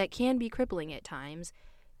illness that can be crippling at times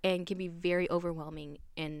and can be very overwhelming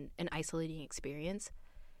in an isolating experience.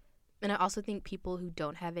 And I also think people who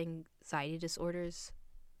don't have anxiety disorders,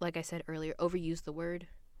 like I said earlier, overuse the word.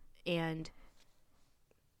 And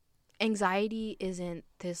anxiety isn't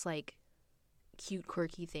this like cute,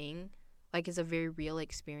 quirky thing. Like, it's a very real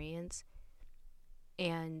experience.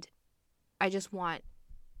 And I just want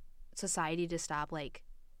society to stop like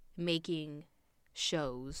making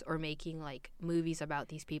shows or making like movies about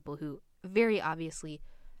these people who very obviously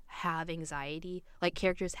have anxiety. Like,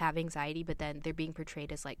 characters have anxiety, but then they're being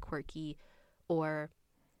portrayed as like quirky or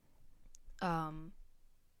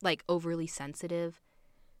like overly sensitive,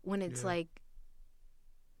 when it's like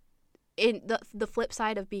in the flip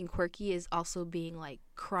side of being quirky is also being like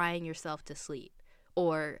crying yourself to sleep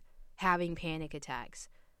or having panic attacks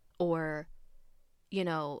or, you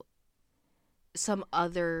know, some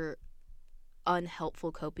other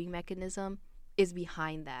unhelpful coping mechanism is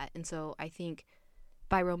behind that. And so I think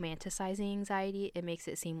by romanticizing anxiety, it makes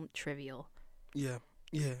it seem trivial. Yeah.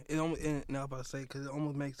 It almost, and I was about to say, because it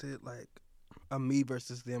almost makes it like a me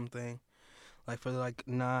versus them thing. Like, for like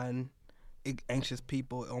non-anxious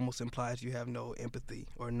people, it almost implies you have no empathy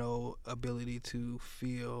or no ability to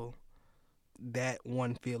feel that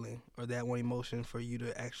one feeling or that one emotion for you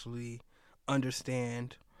to actually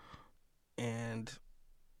understand and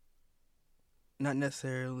not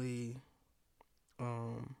necessarily I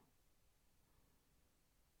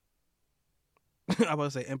was about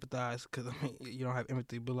to say empathize, because I mean you don't have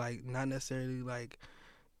empathy, but like not necessarily like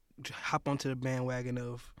hop onto the bandwagon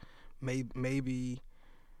of maybe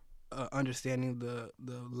understanding the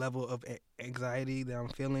level of anxiety that I'm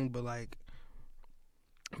feeling, but like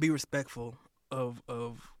be respectful of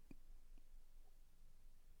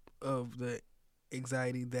the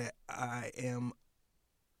anxiety that I am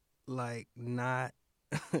like not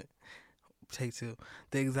take two.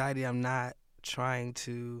 The anxiety I'm not trying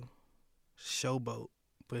to showboat,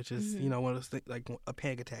 but it's just you know, one of those things, like a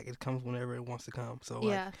panic attack. It comes whenever it wants to come. So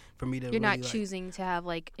like, for me to you're really, not like, choosing to have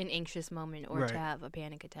like an anxious moment or to have a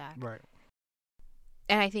panic attack. Right.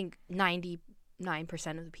 And I think 99%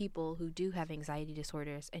 of the people who do have anxiety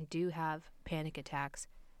disorders and do have panic attacks,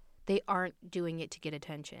 they aren't doing it to get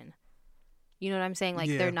attention. You know what I'm saying? Like,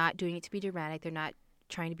 they're not doing it to be dramatic. They're not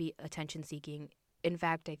trying to be attention-seeking. In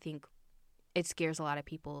fact, I think it scares a lot of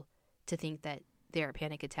people to think that their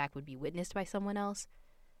panic attack would be witnessed by someone else.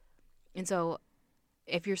 And so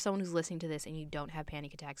if you're someone who's listening to this and you don't have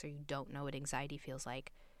panic attacks or you don't know what anxiety feels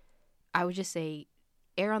like, I would just say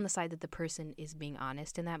err on the side that the person is being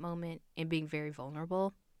honest in that moment and being very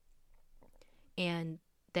vulnerable, and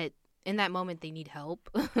that in that moment they need help.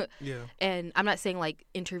 And I'm not saying like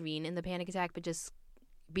intervene in the panic attack, but just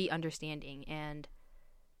be understanding and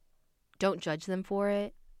don't judge them for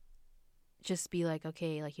it. Just be like,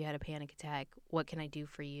 okay, like, you had a panic attack. What can I do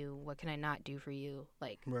for you? What can I not do for you?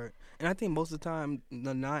 Like, right. And I think most of the time,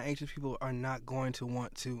 the non-anxious people are not going to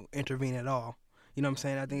want to intervene at all. You know what I'm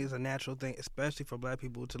saying? I think it's a natural thing, especially for black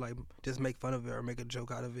people, to like just make fun of it or make a joke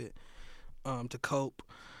out of it, to cope.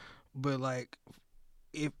 But like,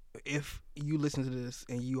 if you listen to this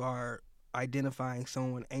and you are identifying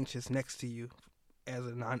someone anxious next to you as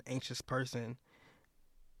a non-anxious person,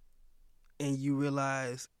 and you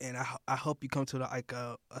realize, and I hope you come to like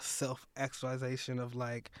a self-actualization of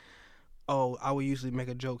like, oh, I would usually make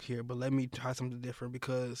a joke here, but let me try something different,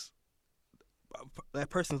 because that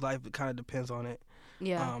person's life kind of depends on it.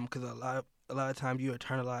 yeah. Because a lot of times you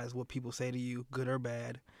internalize what people say to you, good or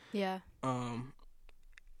bad. Yeah.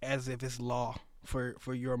 As if it's law for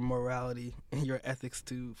your morality and your ethics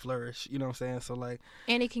to flourish. You know what I'm saying? So like,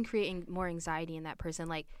 and it can create more anxiety in that person.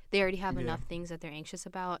 Like, they already have enough things that they're anxious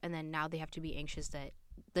about, and then now they have to be anxious that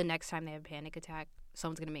the next time they have a panic attack,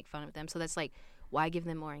 someone's going to make fun of them. So that's like, why give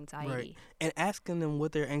them more anxiety? Right. And asking them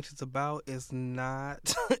what they're anxious about is not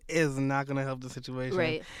going to help the situation.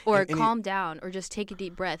 Right. Or calm down, or just take a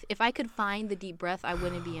deep breath. If I could find the deep breath, I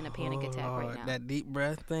wouldn't be in a panic attack right now. That deep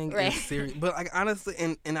breath thing is serious. But like, honestly,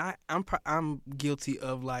 and I'm guilty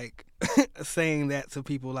of like saying that to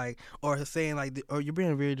people, like, or saying like, or you're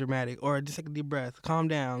being very dramatic, or just take a deep breath, calm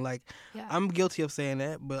down. Like, I'm guilty of saying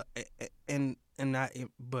that, but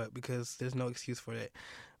because there's no excuse for that.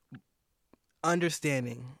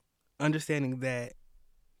 Understanding that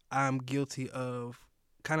I'm guilty of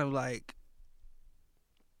kind of like,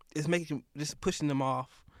 it's making, just pushing them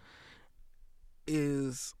off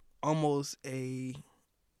is almost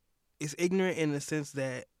it's ignorant in the sense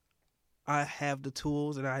that I have the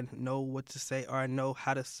tools and I know what to say, or I know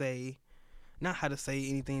how to say not how to say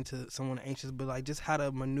anything to someone anxious, but like just how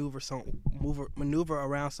to maneuver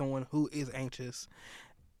around someone who is anxious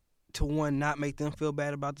to, one, not make them feel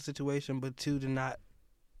bad about the situation, but two, to not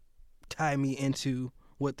tie me into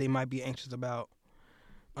what they might be anxious about.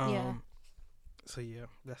 So yeah,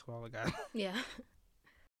 that's all I got. Yeah.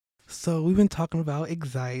 So we've been talking about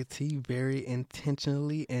anxiety very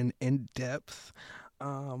intentionally and in depth,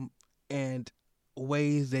 and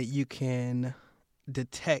ways that you can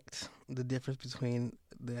detect the difference between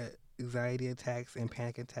the anxiety attacks and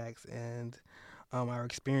panic attacks and our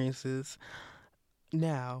experiences.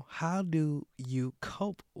 Now, how do you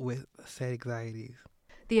cope with said anxieties?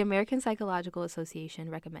 The American Psychological Association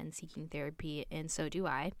recommends seeking therapy, and so do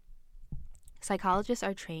I. Psychologists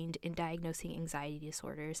are trained in diagnosing anxiety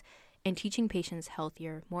disorders and teaching patients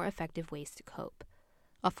healthier, more effective ways to cope.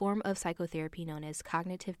 A form of psychotherapy known as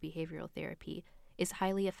cognitive behavioral therapy is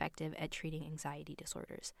highly effective at treating anxiety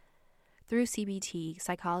disorders. Through CBT,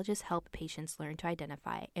 psychologists help patients learn to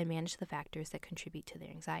identify and manage the factors that contribute to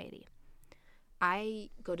their anxiety.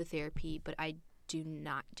 I go to therapy, but I do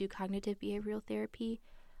not do cognitive behavioral therapy.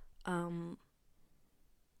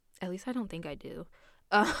 At least I don't think I do.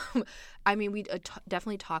 I mean, we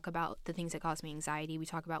definitely talk about the things that cause me anxiety. We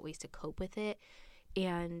talk about ways to cope with it.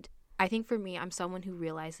 And I think for me, I'm someone who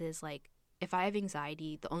realizes, like, if I have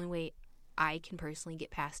anxiety, the only way I can personally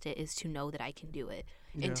get past it is to know that I can do it.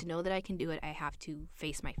 Yeah. And to know that I can do it, I have to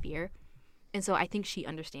face my fear. And so I think she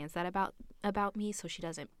understands that about me, so she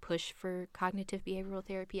doesn't push for cognitive behavioral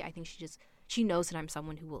therapy. I think she knows that I'm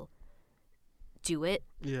someone who will do it,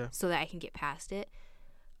 so that I can get past it.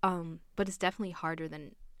 But it's definitely harder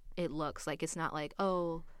than it looks. Like, it's not like,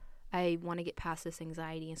 oh, I want to get past this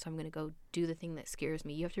anxiety, and so I'm going to go do the thing that scares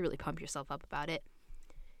me. You have to really pump yourself up about it.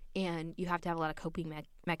 And you have to have a lot of coping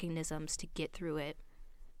mechanisms to get through it.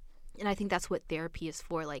 And I think that's what therapy is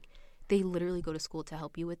for. Like, they literally go to school to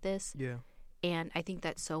help you with this. Yeah. And I think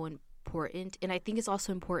that's so important. And I think it's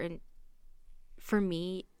also important for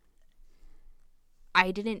me.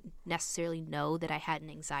 I didn't necessarily know that I had an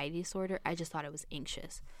anxiety disorder. I just thought I was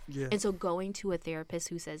anxious. Yeah. And so going to a therapist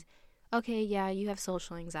who says, okay, yeah, you have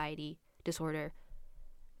social anxiety disorder,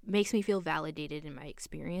 makes me feel validated in my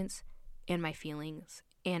experience and my feelings.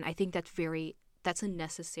 And I think that's a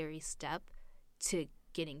necessary step to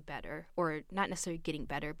getting better, or not necessarily getting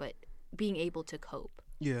better, but being able to cope.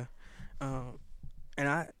 Yeah. And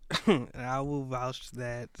I will vouch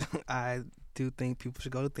that I do think people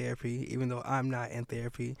should go to therapy, even though I'm not in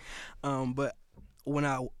therapy. But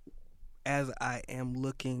as I am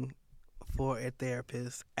looking for a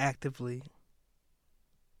therapist actively,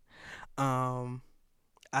 I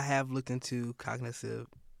have looked into cognitive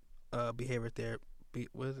behavior therapy.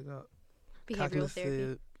 What is it called?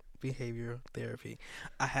 Behavioral therapy.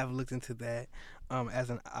 I have looked into that as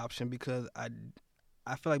an option because I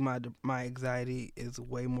feel like my anxiety is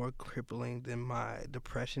way more crippling than my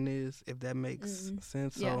depression is, if that makes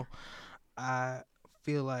sense. Yeah. So I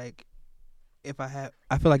feel like if I have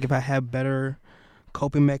better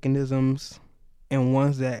coping mechanisms and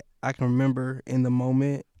ones that I can remember in the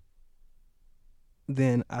moment,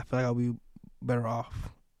 then I feel like I'll be better off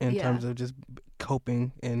in terms of just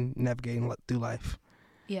coping and navigating through life.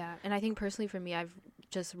 Yeah, and I think personally for me, I've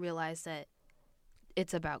just realized that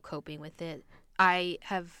it's about coping with it. I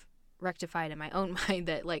have rectified in my own mind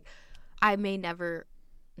that, like, I may never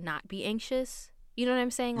not be anxious. You know what I'm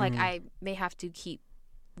saying? Like, I may have to keep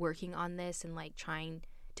working on this and, like, trying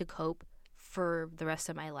to cope for the rest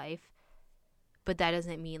of my life. But that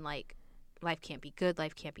doesn't mean, like, life can't be good,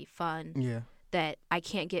 life can't be fun. Yeah. That I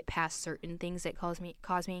can't get past certain things that cause me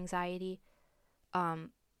anxiety.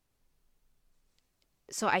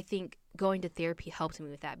 So I think going to therapy helped me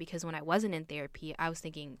with that, because when I wasn't in therapy, I was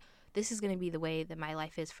thinking, this is going to be the way that my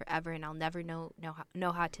life is forever, and I'll never know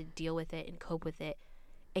how to deal with it and cope with it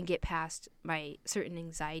and get past my certain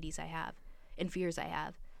anxieties I have and fears I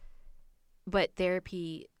have. But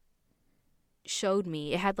therapy showed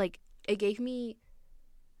me, it gave me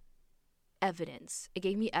evidence. It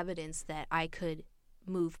gave me evidence that I could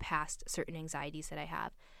move past certain anxieties that I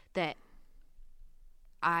have, that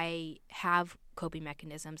I have coping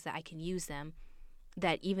mechanisms, that I can use them,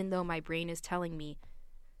 that even though my brain is telling me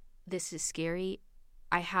this is scary,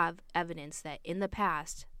 I have evidence that in the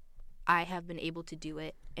past I have been able to do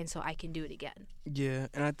it, and so I can do it again. Yeah,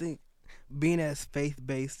 and I think being as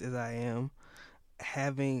faith-based as I am,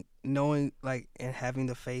 having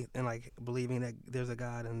the faith and, like, believing that there's a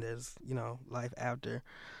God and there's, life after,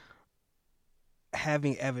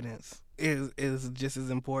 having evidence is just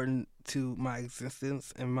as important to my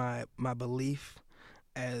existence and my belief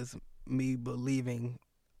as me believing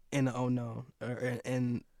in the unknown or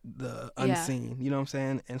in the unseen. You know what I'm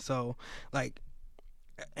saying? And so, like,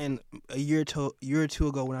 and a year or two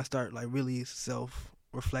ago, when I started like really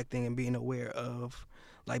self-reflecting and being aware of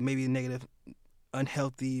like maybe negative,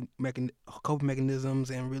 unhealthy coping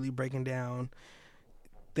mechanisms, and really breaking down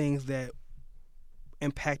things that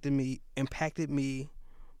impacted me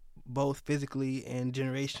both physically and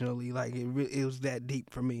generationally. Like it was that deep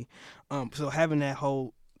for me. So having that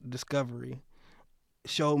whole discovery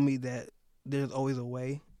showed me that there's always a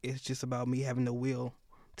way. It's just about me having the will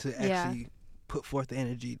to actually put forth the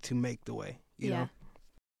energy to make the way, you know?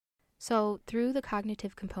 So through the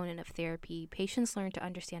cognitive component of therapy, patients learn to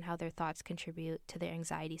understand how their thoughts contribute to their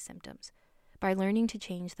anxiety symptoms. By learning to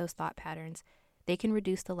change those thought patterns, they can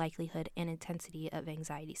reduce the likelihood and intensity of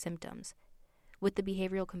anxiety symptoms. With the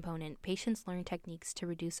behavioral component, patients learn techniques to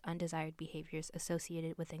reduce undesired behaviors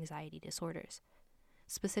associated with anxiety disorders.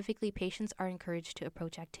 Specifically, patients are encouraged to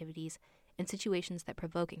approach activities and situations that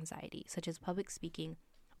provoke anxiety, such as public speaking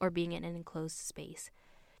or being in an enclosed space,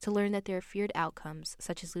 to learn that their feared outcomes,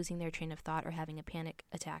 such as losing their train of thought or having a panic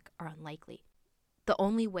attack, are unlikely. The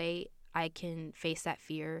only way I can face that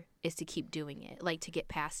fear is to keep doing it. Like, to get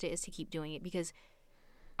past it is to keep doing it, because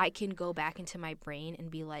I can go back into my brain and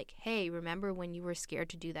be like, hey, remember when you were scared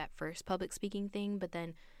to do that first public speaking thing, but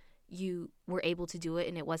then you were able to do it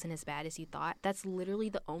and it wasn't as bad as you thought? That's literally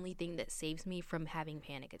the only thing that saves me from having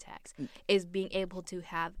panic attacks, is being able to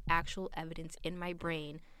have actual evidence in my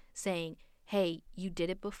brain saying, hey, you did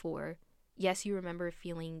it before. Yes, you remember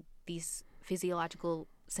feeling these physiological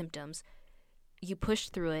symptoms. You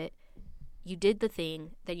pushed through it. You did the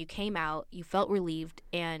thing, then you came out, you felt relieved,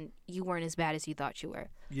 and you weren't as bad as you thought you were.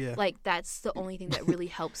 Yeah. Like, that's the only thing that really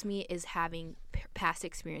helps me, is having past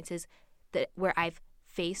experiences where I've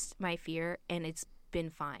faced my fear and it's been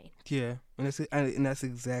fine. Yeah, and that's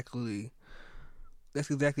exactly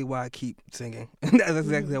why I keep singing. That's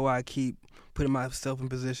exactly why I keep putting myself in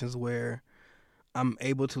positions where I'm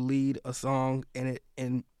able to lead a song,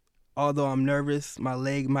 and although I'm nervous, my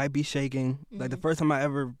leg might be shaking. Like the first time I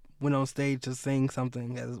ever went on stage to sing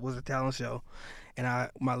something, as was a talent show, and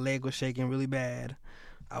my leg was shaking really bad.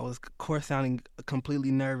 I was, of course, sounding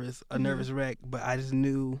completely nervous, a nervous wreck, but I just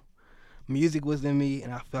knew music was in me,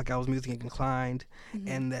 and I feel like I was music inclined,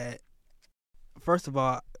 and that, first of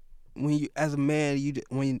all, when you, as a man,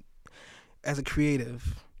 as a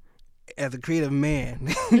creative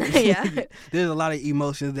man, there's a lot of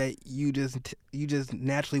emotions that you just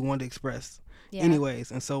naturally want to express,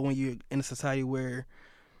 anyways. And so when you're in a society where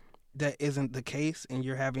that isn't the case, and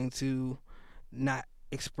you're having to not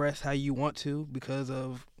express how you want to because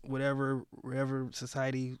of whatever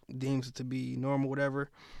society deems it to be normal, whatever,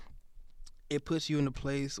 it puts you in a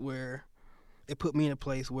place where, it put me in a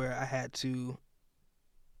place where I had to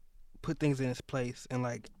put things in its place, and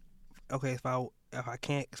like, okay, if I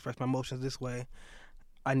can't express my emotions this way,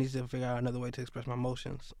 I need to figure out another way to express my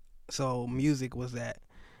emotions. So music was that.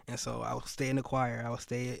 And so I would stay in the choir, I would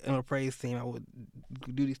stay in a praise team, I would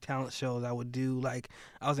do these talent shows, I would do, like,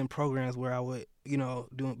 I was in programs where I would, be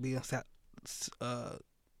in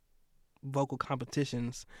vocal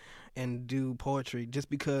competitions and do poetry, just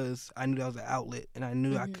because I knew that was an outlet, and I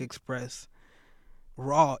knew I could express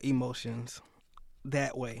raw emotions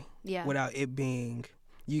that way, without it being,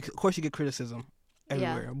 of course you get criticism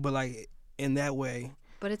everywhere, but like in that way,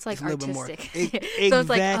 but it's like a artistic. More, exactly. So it's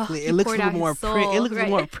like, it looks a little more pretty. It looks a little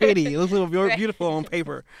more pretty. It looks a little more beautiful on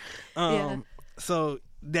paper. So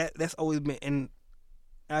that's always been, and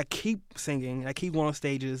I keep singing. I keep going on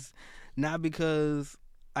stages, not because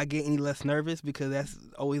I get any less nervous, because that's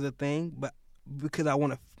always a thing, but because I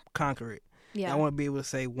want to conquer it. I want to be able to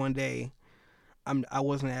say one day, I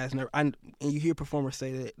wasn't as nervous. And you hear performers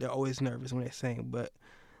say that they're always nervous when they sing, but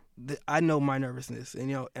I know my nervousness,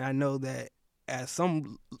 and and I know that at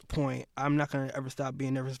some point I'm not gonna ever stop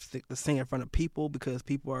being nervous to sing in front of people, because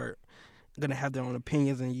people are gonna have their own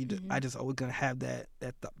opinions, and I just always gonna have that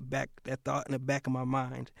thought in the back of my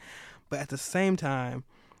mind. But at the same time,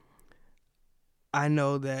 I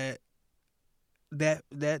know that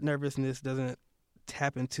nervousness doesn't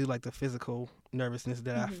tap into like the physical nervousness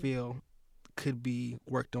that I feel could be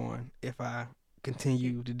worked on if I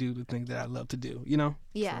continue to do the things that I love to do,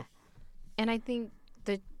 Yeah. So. And I think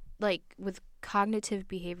that, like, with cognitive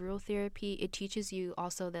behavioral therapy, it teaches you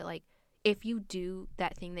also that, like, if you do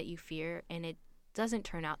that thing that you fear and it doesn't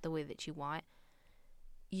turn out the way that you want,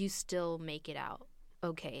 you still make it out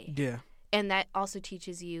okay. Yeah. And that also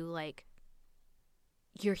teaches you, like,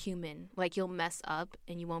 you're human. Like, you'll mess up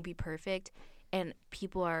and you won't be perfect, and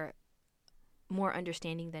people are more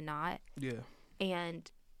understanding than not. Yeah. And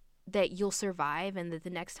that you'll survive and that the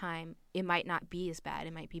next time it might not be as bad.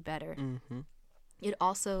 It might be better. Mm-hmm. It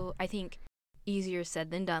also, I think, easier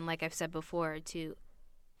said than done, like I've said before, to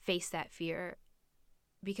face that fear.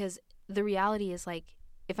 Because the reality is, like,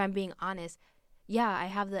 if I'm being honest, yeah, I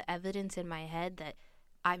have the evidence in my head that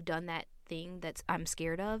I've done that thing that I'm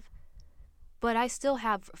scared of. But I still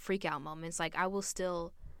have freak out moments. Like, I will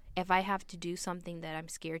still, if I have to do something that I'm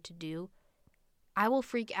scared to do, I will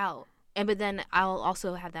freak out. But then I'll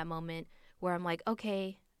also have that moment where I'm like,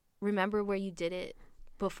 okay, remember where you did it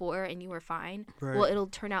before and you were fine? Right. Well, it'll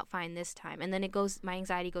turn out fine this time. And then my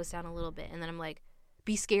anxiety goes down a little bit. And then I'm like,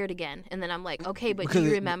 be scared again. And then I'm like, okay, but do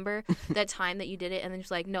you remember that time that you did it? And then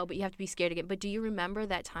it's like, no, but you have to be scared again. But do you remember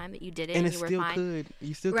that time that you did it and you were fine?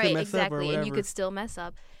 You still right, could mess exactly, up or whatever. and you could still mess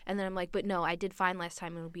up. And then I'm like, but no, I did fine last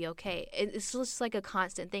time and it'll be okay. It's just like a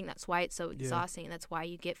constant thing. That's why it's so exhausting. And that's why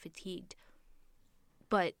you get fatigued.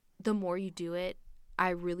 But the more you do it, I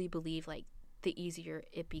really believe, like, the easier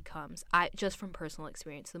it becomes. Just from personal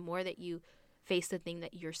experience, the more that you face the thing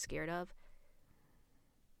that you're scared of,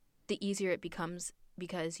 the easier it becomes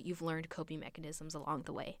because you've learned coping mechanisms along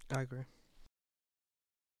the way. I agree.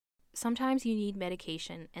 Sometimes you need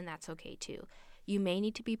medication, and that's okay too. You may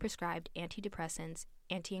need to be prescribed antidepressants,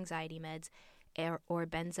 anti-anxiety meds, or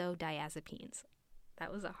benzodiazepines.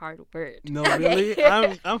 That was a hard word. No, really?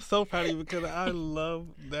 I'm so proud of you because I love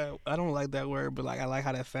that. I don't like that word, but, like, I like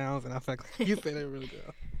how that sounds, and I feel like you said it really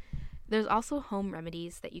good. There's also home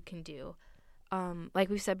remedies that you can do. Like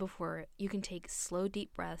we've said before, you can take slow,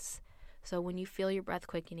 deep breaths. So when you feel your breath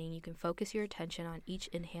quickening, you can focus your attention on each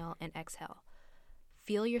inhale and exhale.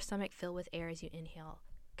 Feel your stomach fill with air as you inhale.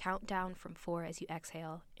 Count down from 4 as you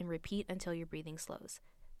exhale, and repeat until your breathing slows.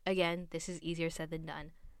 Again, this is easier said than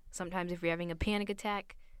done. Sometimes if you're having a panic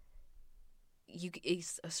attack,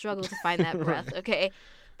 it's a struggle to find that breath, okay?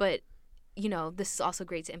 But, you know, this is also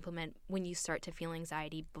great to implement when you start to feel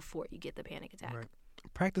anxiety before you get the panic attack. Right.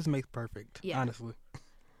 Practice makes perfect, honestly.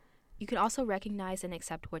 You can also recognize and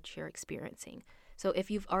accept what you're experiencing. So if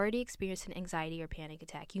you've already experienced an anxiety or panic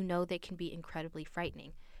attack, you know they can be incredibly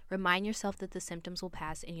frightening. Remind yourself that the symptoms will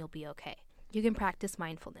pass and you'll be okay. You can practice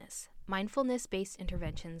mindfulness. Mindfulness-based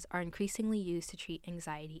interventions are increasingly used to treat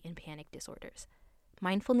anxiety and panic disorders.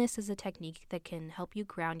 Mindfulness is a technique that can help you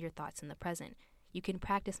ground your thoughts in the present. You can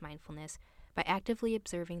practice mindfulness by actively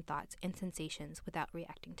observing thoughts and sensations without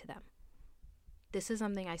reacting to them. This is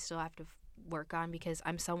something I still have to work on because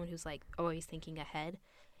I'm someone who's, like, always thinking ahead.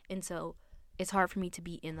 And so it's hard for me to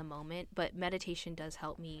be in the moment, but meditation does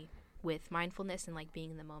help me with mindfulness and, like,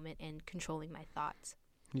 being in the moment and controlling my thoughts.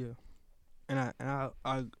 Yeah. And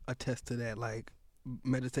I attest to that. Like,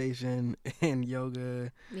 meditation and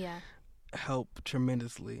yoga help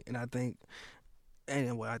tremendously. And I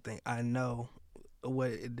know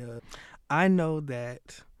what it does. I know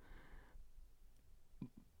that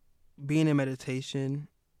being in meditation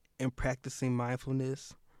and practicing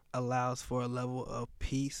mindfulness allows for a level of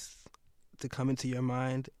peace to come into your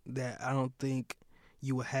mind that I don't think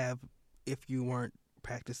you would have if you weren't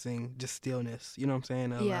practicing just stillness. You know what I'm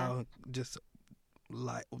saying? Allow just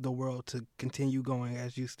like the world to continue going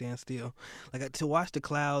as you stand still. Like, to watch the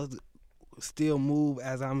clouds still move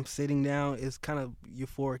as I'm sitting down is kind of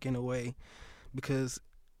euphoric in a way, because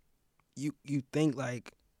you think,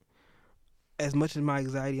 like, as much as my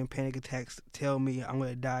anxiety and panic attacks tell me I'm going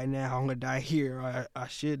to die now, I'm going to die here, or I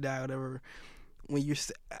should die, whatever.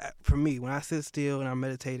 For me, when I sit still and I'm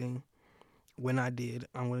meditating, I'm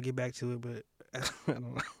going to get back to it, but I don't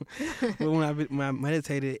know. But when I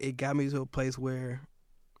meditated, it got me to a place where,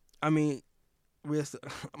 I mean,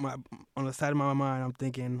 on the side of my mind, I'm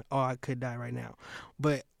thinking, oh, I could die right now.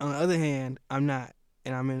 But on the other hand, I'm not.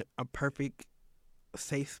 And I'm in a perfect,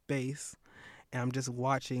 safe space. And I'm just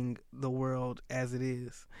watching the world as it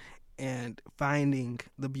is and finding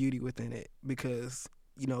the beauty within it, because,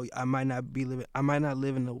 you know, I might not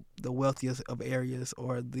live in the wealthiest of areas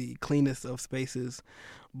or the cleanest of spaces,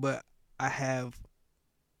 but I'm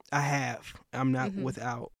not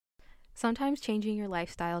without. Sometimes changing your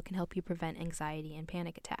lifestyle can help you prevent anxiety and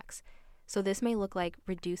panic attacks. So this may look like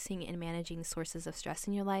reducing and managing sources of stress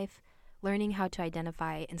in your life, learning how to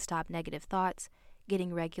identify and stop negative thoughts,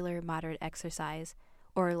 getting regular, moderate exercise,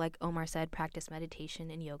 or, like Omar said, practice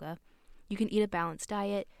meditation and yoga. You can eat a balanced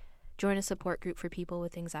diet, join a support group for people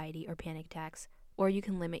with anxiety or panic attacks, or you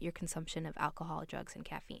can limit your consumption of alcohol, drugs, and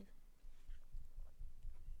caffeine.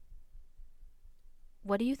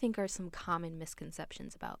 What do you think are some common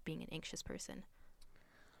misconceptions about being an anxious person?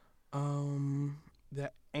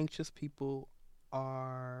 That anxious people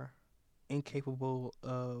are incapable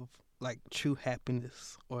of, like, true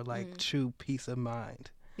happiness or, like, true peace of mind.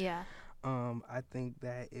 Yeah. I think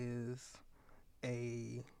that is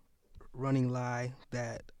a running lie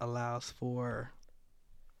that allows for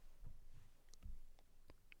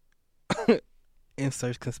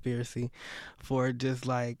insert conspiracy for just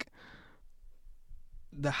like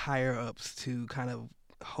the higher ups to kind of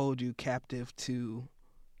hold you captive to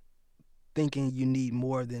thinking you need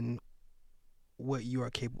more than what you are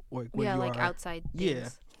capable or what yeah, you like are. outside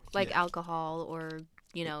things. Like alcohol or,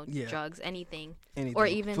 drugs, anything. Or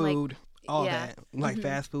even food, all yeah. that. Like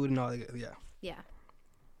fast food and all that. Yeah. Yeah.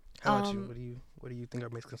 How about you? What do you think are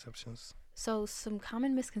misconceptions? So some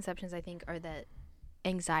common misconceptions I think are that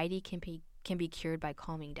anxiety can be cured by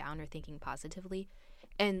calming down or thinking positively.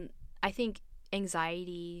 And I think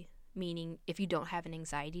anxiety, meaning if you don't have an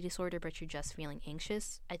anxiety disorder but you're just feeling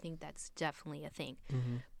anxious, I think that's definitely a thing.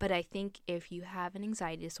 But I think if you have an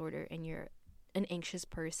anxiety disorder and you're an anxious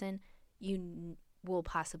person, you will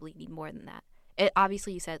possibly need more than that.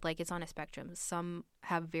 Obviously, you said like it's on a spectrum. Some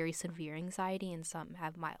have very severe anxiety and some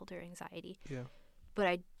have milder anxiety. Yeah. But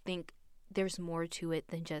I think there's more to it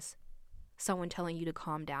than just someone telling you to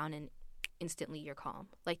calm down and instantly you're calm.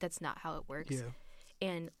 Like, that's not how it works. Yeah.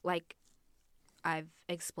 And like I've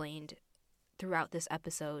explained throughout this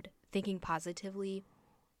episode, thinking positively,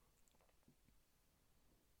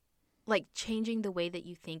 like changing the way that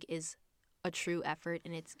you think is a true effort,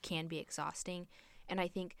 and it can be exhausting. And I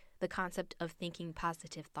think the concept of thinking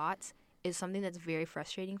positive thoughts is something that's very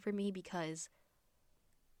frustrating for me, because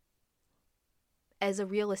as a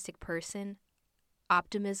realistic person,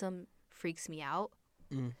 optimism freaks me out.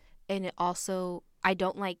 And it also, I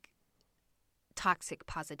don't like toxic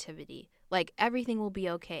positivity. Like, everything will be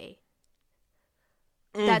okay.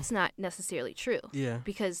 That's not necessarily true. Yeah.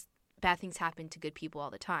 Because bad things happen to good people all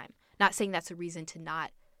the time. Not saying that's a reason to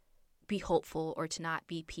not be hopeful or to not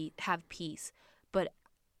be have peace, but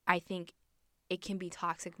I think it can be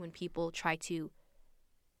toxic when people try to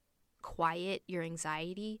quiet your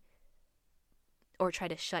anxiety or try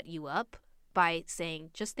to shut you up by saying,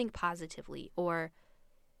 just think positively, or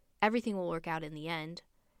everything will work out in the end.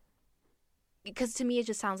 Because to me, it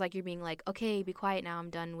just sounds like you're being like, okay, be quiet now. I'm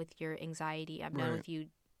done with your anxiety. I'm done with you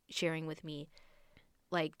sharing with me.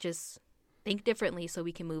 Like, just think differently so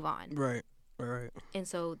we can move on. Right. And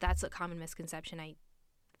so that's a common misconception I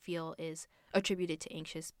feel is attributed to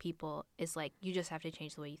anxious people, is like, you just have to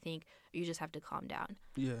change the way you think, or you just have to calm down.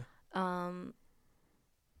 Yeah.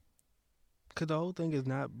 Because the whole thing is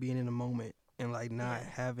not being in the moment and like not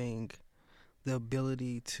having the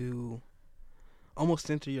ability to almost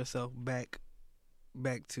center yourself back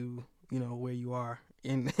to, where you are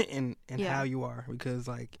and how you are, because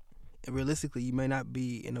like realistically you may not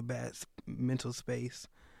be in a bad mental space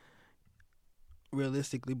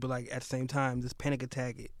realistically, but like at the same time this panic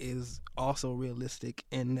attack is also realistic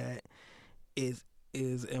in that is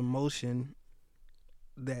emotion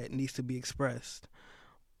that needs to be expressed,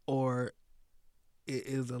 or it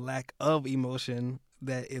is a lack of emotion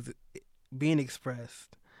that is being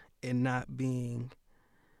expressed and not being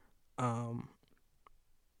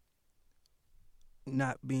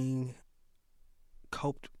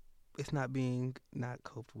coped. It's not being not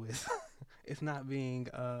coped with. It's not being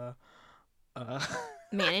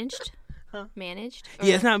managed. Managed.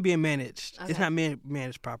 Yeah, it's not being managed. Okay. It's not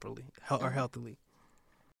managed properly or healthily.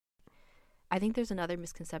 I think there's another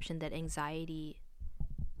misconception that anxiety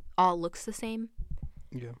all looks the same.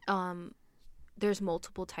 Yeah. There's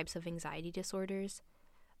multiple types of anxiety disorders.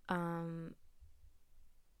 Some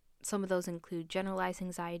of those include generalized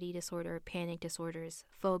anxiety disorder, panic disorders,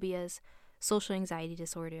 phobias, social anxiety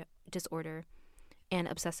disorder, and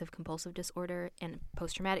obsessive compulsive disorder, and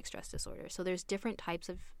post-traumatic stress disorder. So there's different types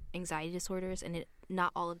of anxiety disorders, and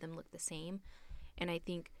not all of them look the same. And I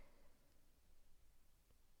think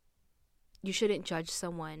you shouldn't judge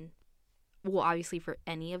someone, well, obviously for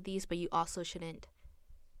any of these, but you also shouldn't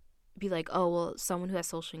be like, oh, well, someone who has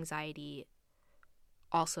social anxiety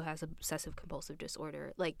also has obsessive compulsive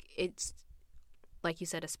disorder. Like, it's, like you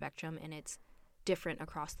said, a spectrum, and it's different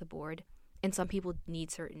across the board. And some people need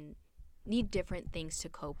different things to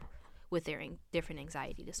cope with their different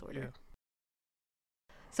anxiety disorder.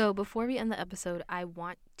 Yeah. So before we end the episode, I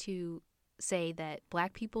want to say that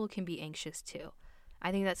Black people can be anxious too.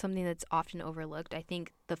 I think that's something that's often overlooked. I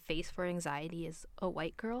think the face for anxiety is a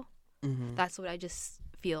white girl. Mm-hmm. That's what I just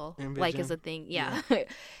feel like is a thing. Yeah.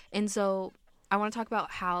 And so I want to talk about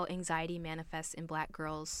how anxiety manifests in Black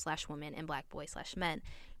girls / women and Black boys / men,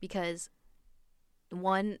 because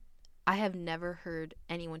one, I have never heard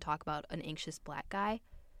anyone talk about an anxious Black guy.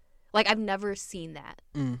 Like, I've never seen that.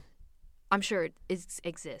 I'm sure it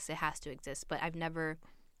exists. It has to exist, but I've never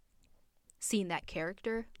seen that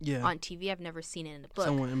character on TV. I've never seen it in a book.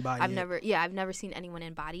 Someone embody it. I've never seen anyone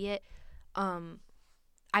embody it.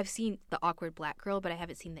 I've seen the awkward black girl, but I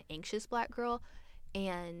haven't seen the anxious black girl.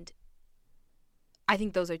 And I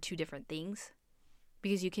think those are two different things,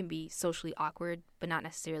 because you can be socially awkward but not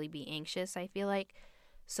necessarily be anxious, I feel like.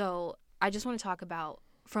 So I just want to talk about,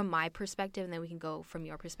 from my perspective, and then we can go from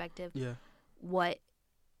your perspective, what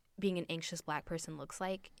being an anxious black person looks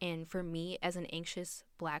like. And for me, as an anxious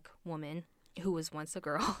black woman who was once a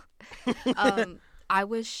girl, I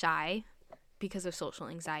was shy because of social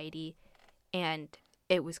anxiety, and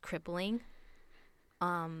it was crippling.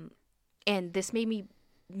 And this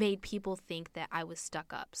made people think that I was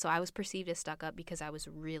stuck up. So I was perceived as stuck up because I was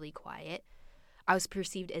really quiet. I was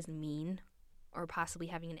perceived as mean or possibly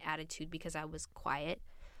having an attitude because I was quiet,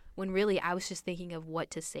 when really I was just thinking of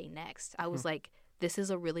what to say next. I was like, this is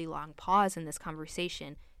a really long pause in this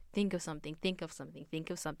conversation. Think of something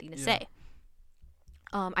to say.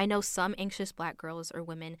 I know some anxious black girls or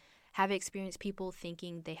women have experienced people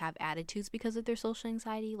thinking they have attitudes because of their social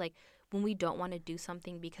anxiety. Like, when we don't want to do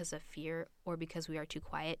something because of fear or because we are too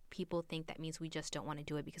quiet, people think that means we just don't want to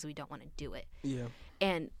do it because we don't want to do it. Yeah.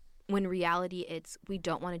 And when in reality, it's we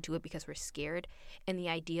don't want to do it because we're scared. And the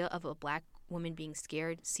idea of a black woman being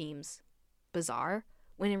scared seems bizarre,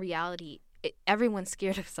 when in reality, everyone's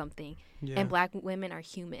scared of something. Yeah. And black women are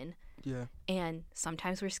human. Yeah. And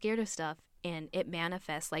sometimes we're scared of stuff, and it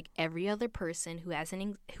manifests like every other person who has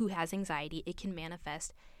anxiety. It can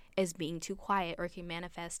manifest as being too quiet, or it can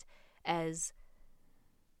manifest as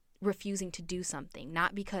refusing to do something,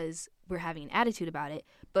 not because we're having an attitude about it,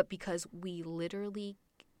 but because we literally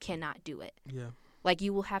cannot do it. Yeah. Like,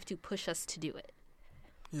 you will have to push us to do it.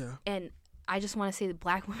 Yeah. And I just want to say that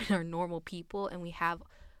black women are normal people, and we have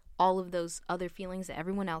all of those other feelings that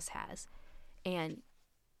everyone else has. And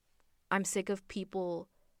I'm sick of people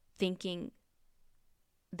thinking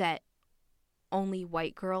that only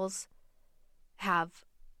white girls have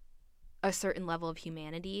a certain level of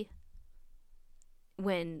humanity,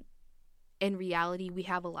 when in reality we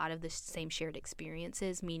have a lot of the same shared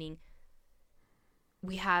experiences, meaning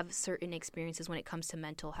we have certain experiences when it comes to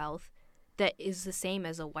mental health that is the same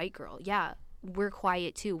as a white girl. Yeah, we're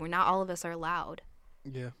quiet too. Not all of us are loud.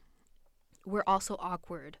 Yeah. We're also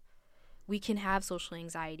awkward. We can have social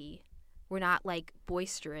anxiety. We're not like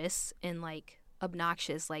boisterous and like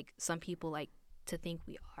obnoxious like some people like to think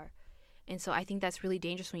we are. And so I think that's really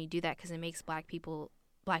dangerous when you do that, because it makes black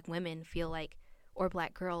women feel like, or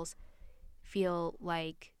black girls feel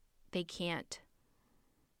like they can't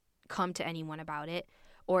come to anyone about it,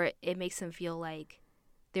 or it makes them feel like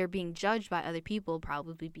they're being judged by other people,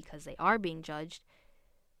 probably because they are being judged,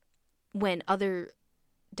 when other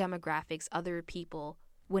demographics, other people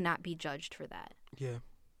would not be judged for that. Yeah.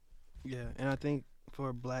 Yeah, and I think for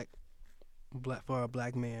a black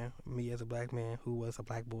man, me as a black man who was a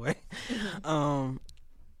black boy,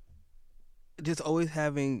 just always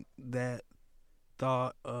having that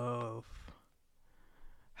thought of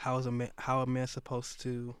how a man's supposed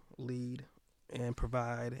to lead and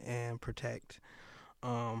provide and protect,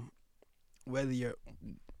 whether you're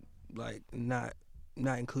like not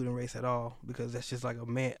including race at all, because that's just like a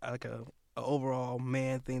man, like a overall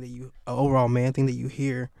man thing that you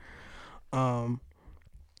hear.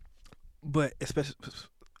 But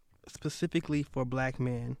specifically for black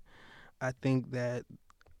men, I think that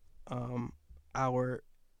our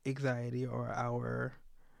anxiety or our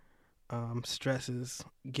stresses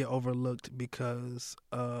get overlooked because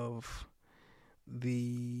of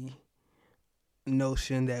the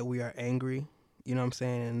notion that we are angry, you know what I'm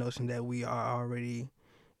saying, and the notion that we are already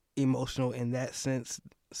emotional in that sense.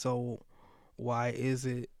 So why is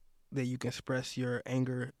it that you can express your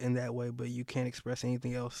anger in that way, but you can't express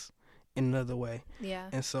anything else in another way? Yeah.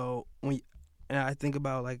 And so and I think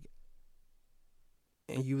about like,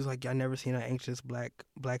 and you was like, I never seen an anxious black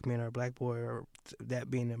man or a black boy, or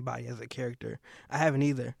that being embodied as a character. I haven't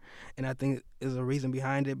either, and I think there's a reason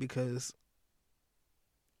behind it, because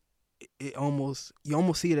you almost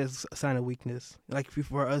see it as a sign of weakness. Like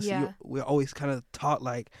for us, we're always kind of taught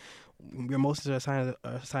like your emotions are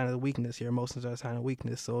a sign of weakness. Your emotions are a sign of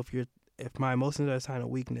weakness. So if my emotions are a sign of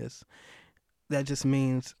weakness, that just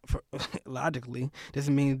means logically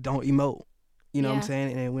doesn't mean don't emote. You know what I'm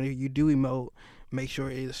saying? And when you do emote, make sure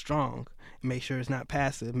it is strong. Make sure it's not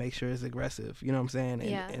passive. Make sure it's aggressive. You know what I'm saying?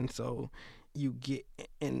 And so you get,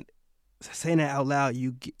 and saying that out loud,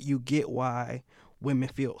 you get why women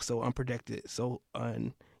feel so unprotected, so you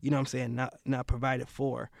know what I'm saying, not provided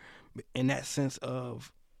for, in that sense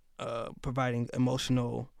of providing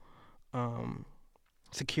emotional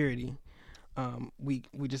security. We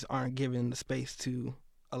just aren't given the space to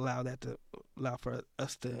allow for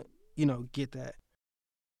us to, get that.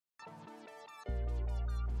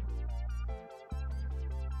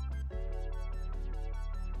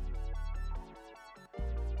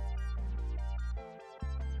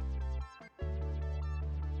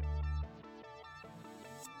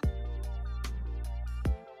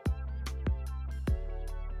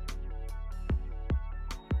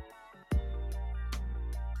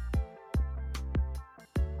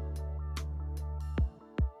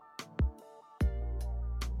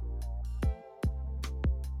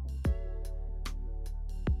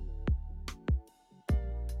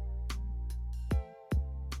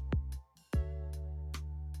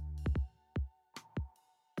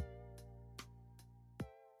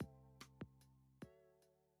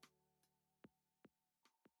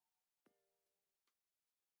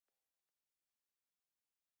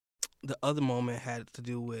 The other moment had to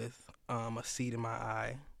do with a seed in my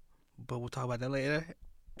eye, but we'll talk about that later.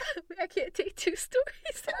 I can't take two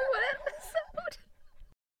stories in one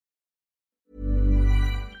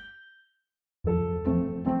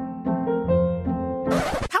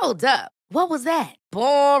episode. Hold up. What was that?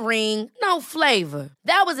 Boring. No flavor.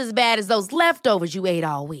 That was as bad as those leftovers you ate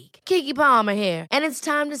all week. Keke Palmer here, and it's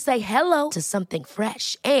time to say hello to something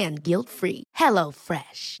fresh and guilt-free.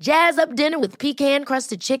 HelloFresh. Jazz up dinner with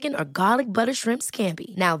pecan-crusted chicken or garlic butter shrimp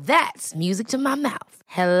scampi. Now that's music to my mouth.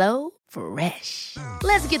 HelloFresh.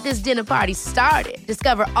 Let's get this dinner party started.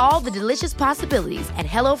 Discover all the delicious possibilities at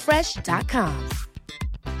HelloFresh.com.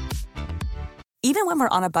 Even when we're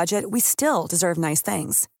on a budget, we still deserve nice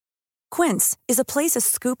things. Quince is a place to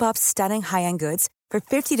scoop up stunning high-end goods for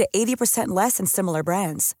 50 to 80% less than similar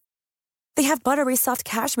brands. They have buttery soft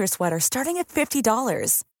cashmere sweaters starting at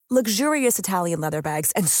 $50, luxurious Italian leather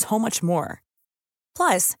bags, and so much more.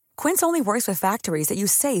 Plus, Quince only works with factories that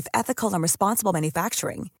use safe, ethical, and responsible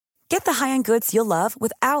manufacturing. Get the high-end goods you'll love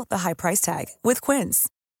without the high price tag with Quince.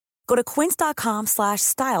 Go to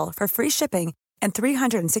quince.com/style for free shipping and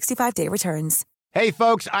 365-day returns. Hey,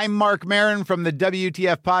 folks, I'm Mark Maron from the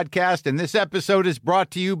WTF Podcast, and this episode is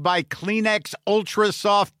brought to you by Kleenex Ultra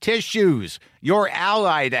Soft Tissues, your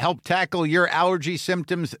ally to help tackle your allergy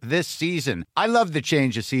symptoms this season. I love the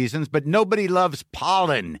change of seasons, but nobody loves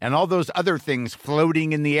pollen and all those other things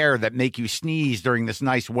floating in the air that make you sneeze during this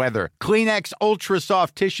nice weather. Kleenex Ultra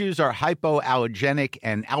Soft Tissues are hypoallergenic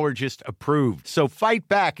and allergist approved, so fight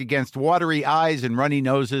back against watery eyes and runny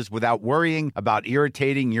noses without worrying about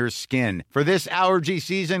irritating your skin. For this allergy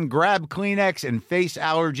season, grab Kleenex and face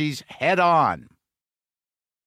allergies head on.